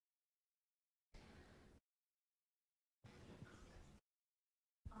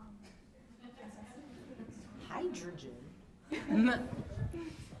 Hydrogen. I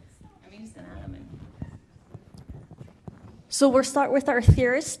mean, it's an element. So we'll start with our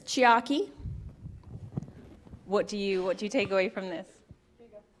theorist, Chiaki. What do you take away from this?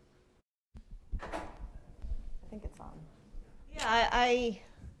 I think it's on. Yeah,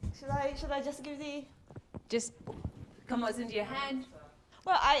 should I just give the... Just come what's into your head.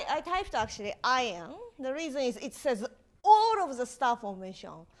 Well, I typed actually iron. The reason is it says all of the star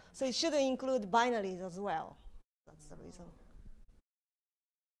formation, so it should include binaries as well. That's the reason.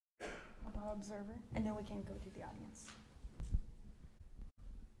 About observer, and then we can go to the audience.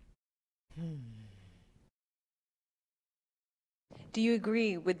 Do you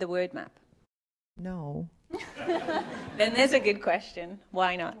agree with the word map? No. Then there's a good question.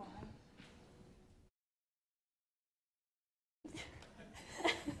 Why not?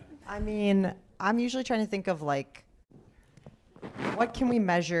 I mean, I'm usually trying to think of like, what can we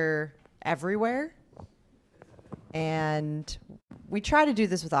measure everywhere? And we try to do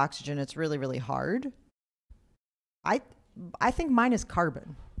this with oxygen. It's really, really hard. I think mine is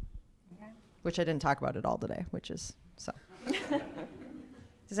carbon, which I didn't talk about at all today, which is so.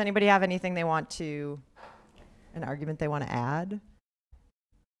 Does anybody have anything they want to, an argument they want to add?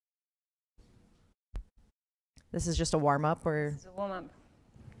 This is just a warm-up, or? It's a warm-up.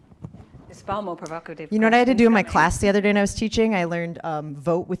 It's far more provocative. You know what I had to do in my class the other day when I was teaching? I learned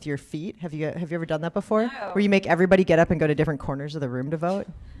vote with your feet. Have you ever done that before? No. Where you make everybody get up and go to different corners of the room to vote?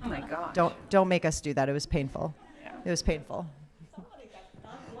 Oh my gosh. Don't make us do that. It was painful. Yeah. It was painful.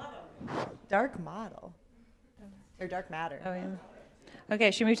 Dark model. Or dark matter. Oh yeah.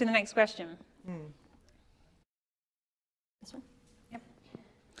 Okay, should we move to the next question? This one? Yep.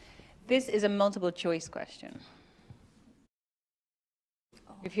 This is a multiple choice question.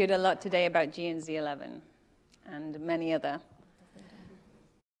 We've heard a lot today about GNZ11 and many other.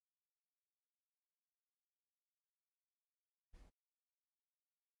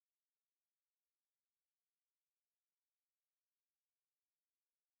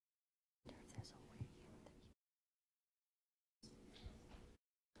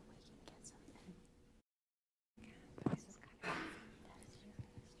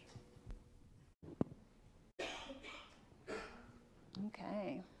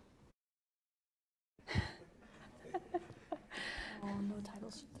 Okay. Oh, no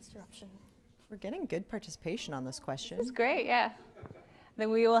titles disruption. We're getting good participation on this question. That's great, yeah. Then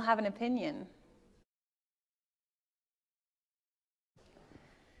we all have an opinion.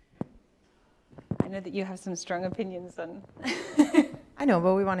 I know that you have some strong opinions on. I know,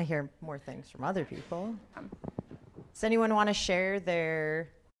 but we want to hear more things from other people. Does anyone want to share their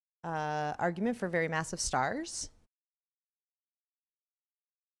argument for very massive stars?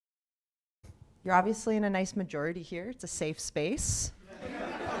 You're obviously in a nice majority here. It's a safe space.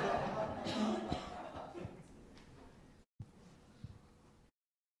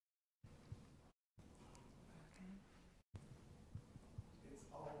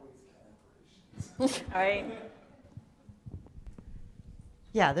 All right.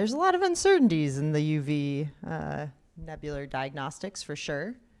 Yeah, there's a lot of uncertainties in the UV nebular diagnostics for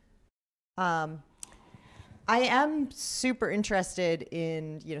sure. I am super interested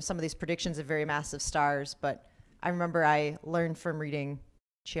in some of these predictions of very massive stars, but I remember I learned from reading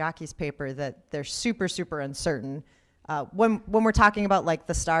Chiaki's paper that they're super, super uncertain. When we're talking about like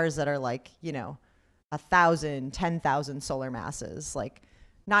the stars that are like 1,000, 10,000 solar masses, like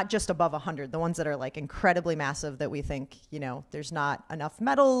not just above 100, the ones that are like incredibly massive that we think, you know, there's not enough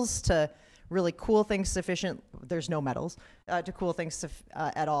metals to really cool things sufficient. There's no metals to cool things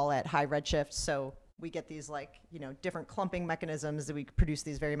at all at high redshift. So we get these like, you know, different clumping mechanisms that we produce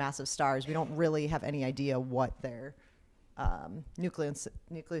these very massive stars. We don't really have any idea what their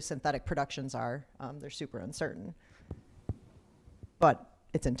nucleosynthetic productions are. They're super uncertain. But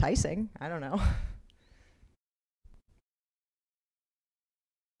it's enticing. I don't know.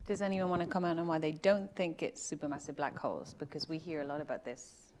 Does anyone want to comment on why they don't think it's supermassive black holes? Because we hear a lot about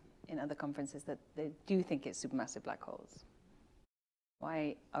this in other conferences, that they do think it's supermassive black holes.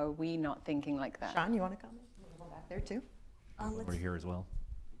 Why are we not thinking like that? Sean, you want to comment? Back there too. Over here as well.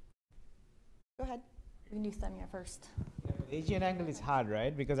 Go ahead. We can do Samia first. AGN angle is hard,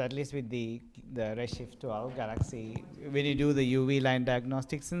 right? Because at least with the redshift 12 galaxy, when you do the UV line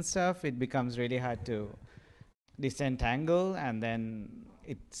diagnostics and stuff, it becomes really hard to disentangle, and then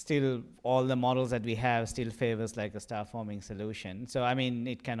it still, all the models that we have still favors like a star forming solution. So I mean,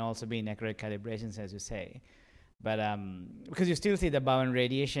 it can also be inaccurate calibrations, as you say. But because you still see the bound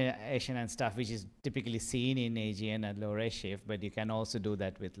radiation and stuff, which is typically seen in AGN at low redshift, but you can also do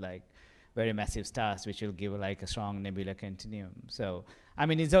that with like very massive stars, which will give like a strong nebular continuum. So, I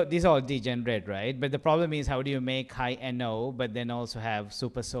mean, these are all degenerate, right? But the problem is, how do you make high NO, but then also have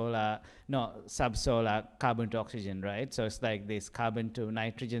subsolar carbon to oxygen, right? So it's like this carbon to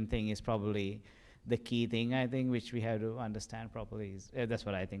nitrogen thing is probably the key thing, I think, which we have to understand properly. That's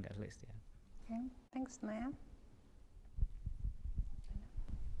what I think, at least, yeah. Okay, thanks, Maya.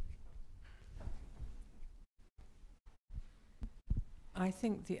 I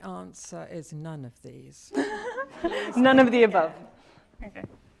think the answer is none of these. None of the above. Okay.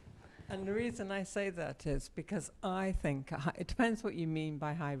 And the reason I say that is because I think, it depends what you mean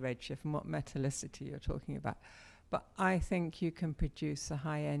by high redshift and what metallicity you're talking about. But I think you can produce a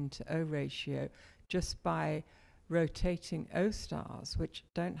high N to O ratio just by rotating O stars, which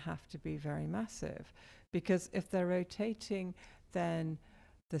don't have to be very massive. Because if they're rotating, then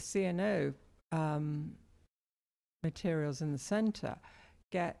the CNO materials in the center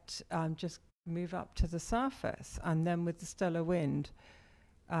get just move up to the surface, and then with the stellar wind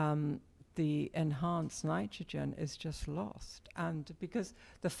the enhanced nitrogen is just lost. And because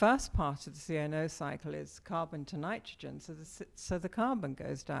the first part of the CNO cycle is carbon to nitrogen, so the carbon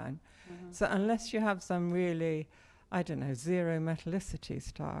goes down. So unless you have some really, I don't know, zero metallicity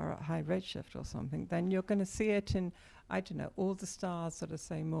star at high redshift or something, then you're going to see it in, I don't know, all the stars that are,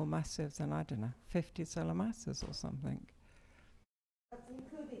 say, more massive than, I don't know, 50 solar masses or something. That's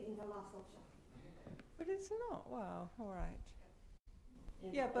included in the last option. But it's not. Wow, all right.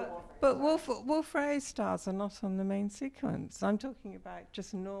 Yeah, but Wolf-Rayet stars are not on the main sequence. I'm talking about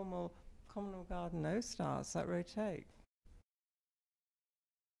just normal Commonwealth Garden O stars that rotate.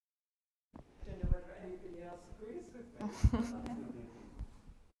 Don't know whether anybody else agrees with me.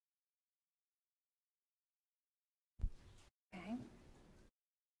 Okay.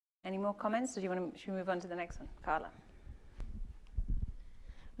 Any more comments, or should we move on to the next one? Carla.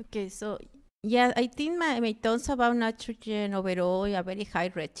 Okay, so yeah, I think my thoughts about nitrogen overall a very high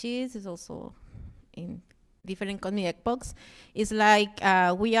redshift is also in different cosmic epochs. It's like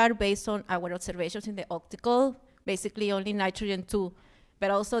we are based on our observations in the optical, basically only nitrogen 2, but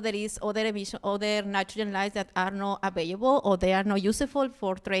also there is other nitrogen lights that are not available or they are not useful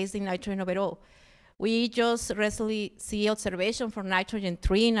for tracing nitrogen overall. We just recently see observation for nitrogen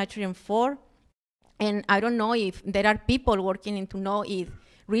 3, nitrogen 4, and I don't know if there are people working to know if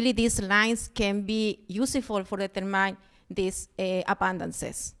really these lines can be useful for determine these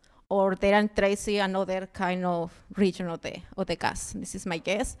abundances, or they are tracing another kind of region of the gas. This is my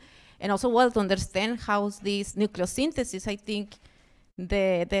guess. And also, well, to understand how this nucleosynthesis, I think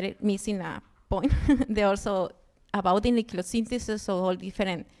they're missing a point. They're also about the nucleosynthesis of all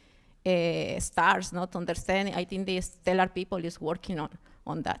different stars, not understanding. I think the stellar people is working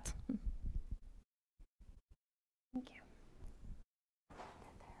on that.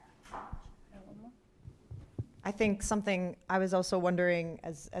 I think something I was also wondering,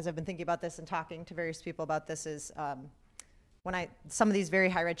 as I've been thinking about this and talking to various people about this, is when some of these very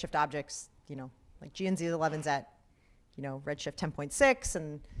high redshift objects, you know, like GNZ11's at, you know, redshift 10.6,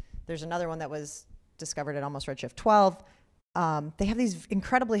 and there's another one that was discovered at almost redshift 12. They have these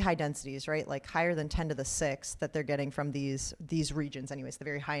incredibly high densities, right? Like higher than 10 to the 6 that they're getting from these regions, anyways, the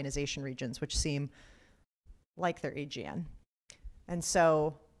very high ionization regions, which seem like they're AGN. And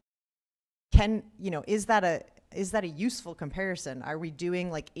so, is that a useful comparison? Are we doing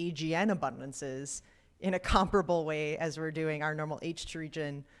like AGN abundances in a comparable way as we're doing our normal H2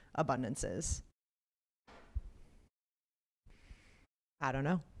 region abundances? I don't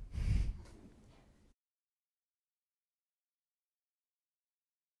know.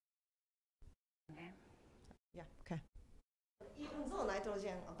 Yeah, okay. Even though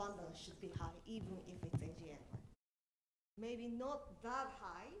nitrogen abundance should be high, even if it's AGN. Maybe not that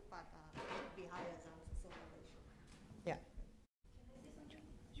high, but it should be higher than the solar ratio. Yeah.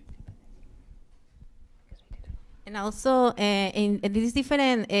 And also, in these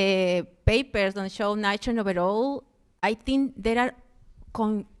different papers that show nitrogen overall, I think there are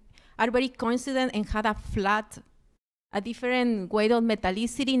very coincident and had a different weight of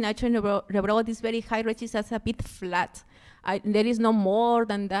metallicity. Nitrogen overall is very high, redshift is a bit flat. There is no more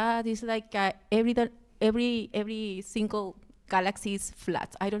than that. It's like every single galaxy is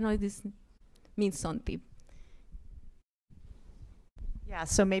flat. I don't know if this means something. Yeah,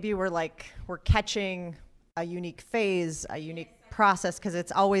 so maybe we're catching a unique phase, a unique process, because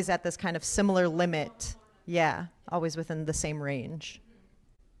it's always at this kind of similar limit. Yeah, always within the same range.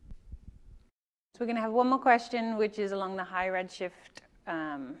 So we're going to have one more question, which is along the high redshift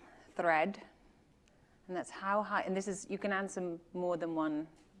thread. And that's how high, and this is, you can answer more than one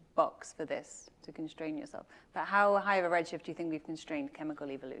box for this to constrain yourself. But how high of a redshift do you think we've constrained chemical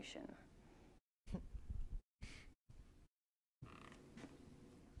evolution?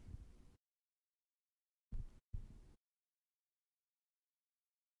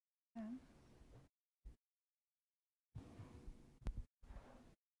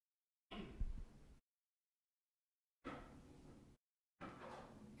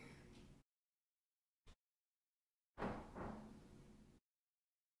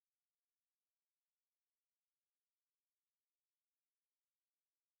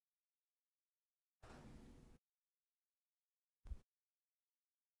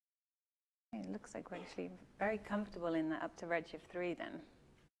 It looks like we're actually very comfortable in that up to redshift 3 then.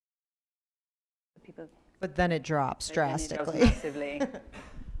 But then it drops drastically. It drops massively.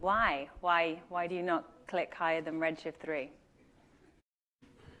 Why? Why do you not click higher than redshift 3?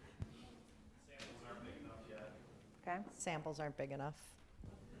 Okay. Samples aren't big enough.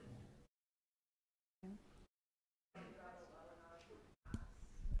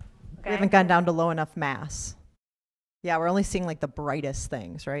 Okay. We haven't gone down to low enough mass. Yeah, we're only seeing like the brightest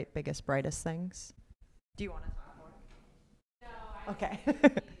things, right? Biggest, brightest things. Do you want to talk more? No. Okay.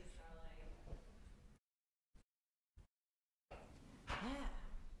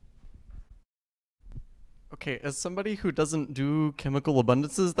 Okay, as somebody who doesn't do chemical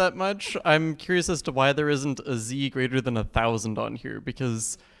abundances that much, I'm curious as to why there isn't a Z greater than 1,000 on here,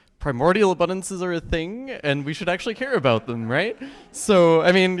 because primordial abundances are a thing, and we should actually care about them, right? So,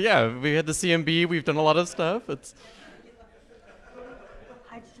 I mean, yeah, we had the CMB, we've done a lot of stuff. It's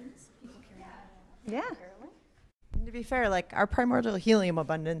yeah. And to be fair, like our primordial helium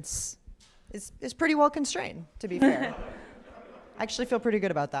abundance is pretty well constrained, to be fair. I actually feel pretty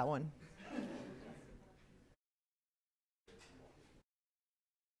good about that one.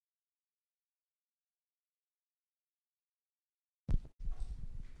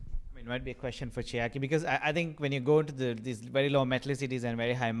 It might be a question for Chiaki, because I think when you go into these very low metallicities and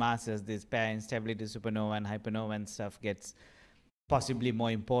very high masses, this pair instability supernova and hypernova and stuff gets possibly more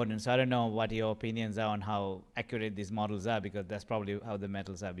important. So I don't know what your opinions are on how accurate these models are, because that's probably how the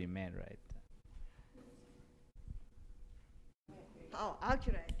metals are being made, right? How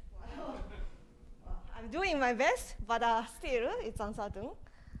accurate? I'm doing my best, but still it's uncertain.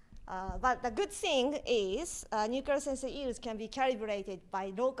 But the good thing is nuclear sensor yields can be calibrated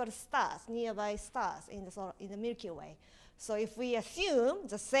by local stars, nearby stars in the Milky Way. So if we assume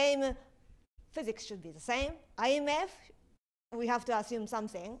the same physics should be the same, IMF, we have to assume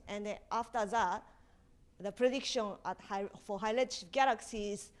something. And then after that, the prediction for high redshift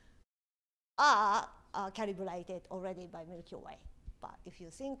galaxies are calibrated already by Milky Way. But if you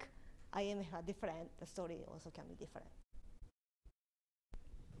think IMF are different, the story also can be different.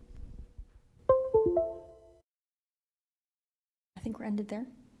 I think we're ended there.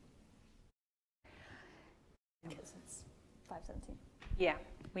 Because it's 5:17. Yeah,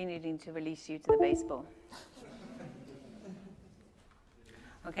 we need to release you to the baseball.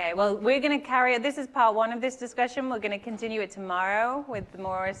 Okay, well, we're going to carry it. This is part 1 of this discussion. We're going to continue it tomorrow with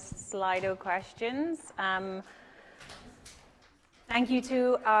more Slido questions. Thank you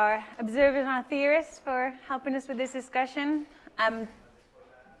to our observers and our theorists for helping us with this discussion.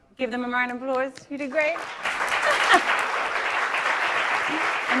 Give them a round of applause. You did great.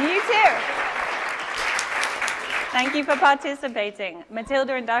 And you too. Thank you for participating.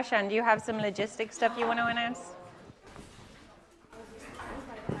 Matilda and Darshan, do you have some logistic stuff you want to announce?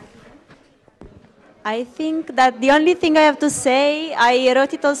 I think that the only thing I have to say, I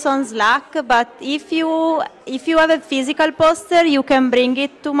wrote it also on Slack, but if you have a physical poster, you can bring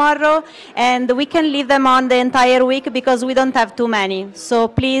it tomorrow, and we can leave them on the entire week because we don't have too many. So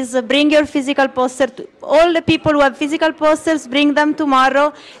please bring your physical poster. All the people who have physical posters, bring them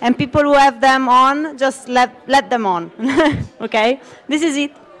tomorrow, and people who have them on, just let them on. Okay? This is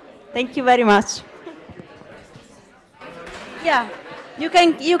it. Thank you very much. Yeah, you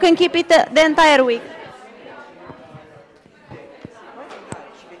can keep it the entire week.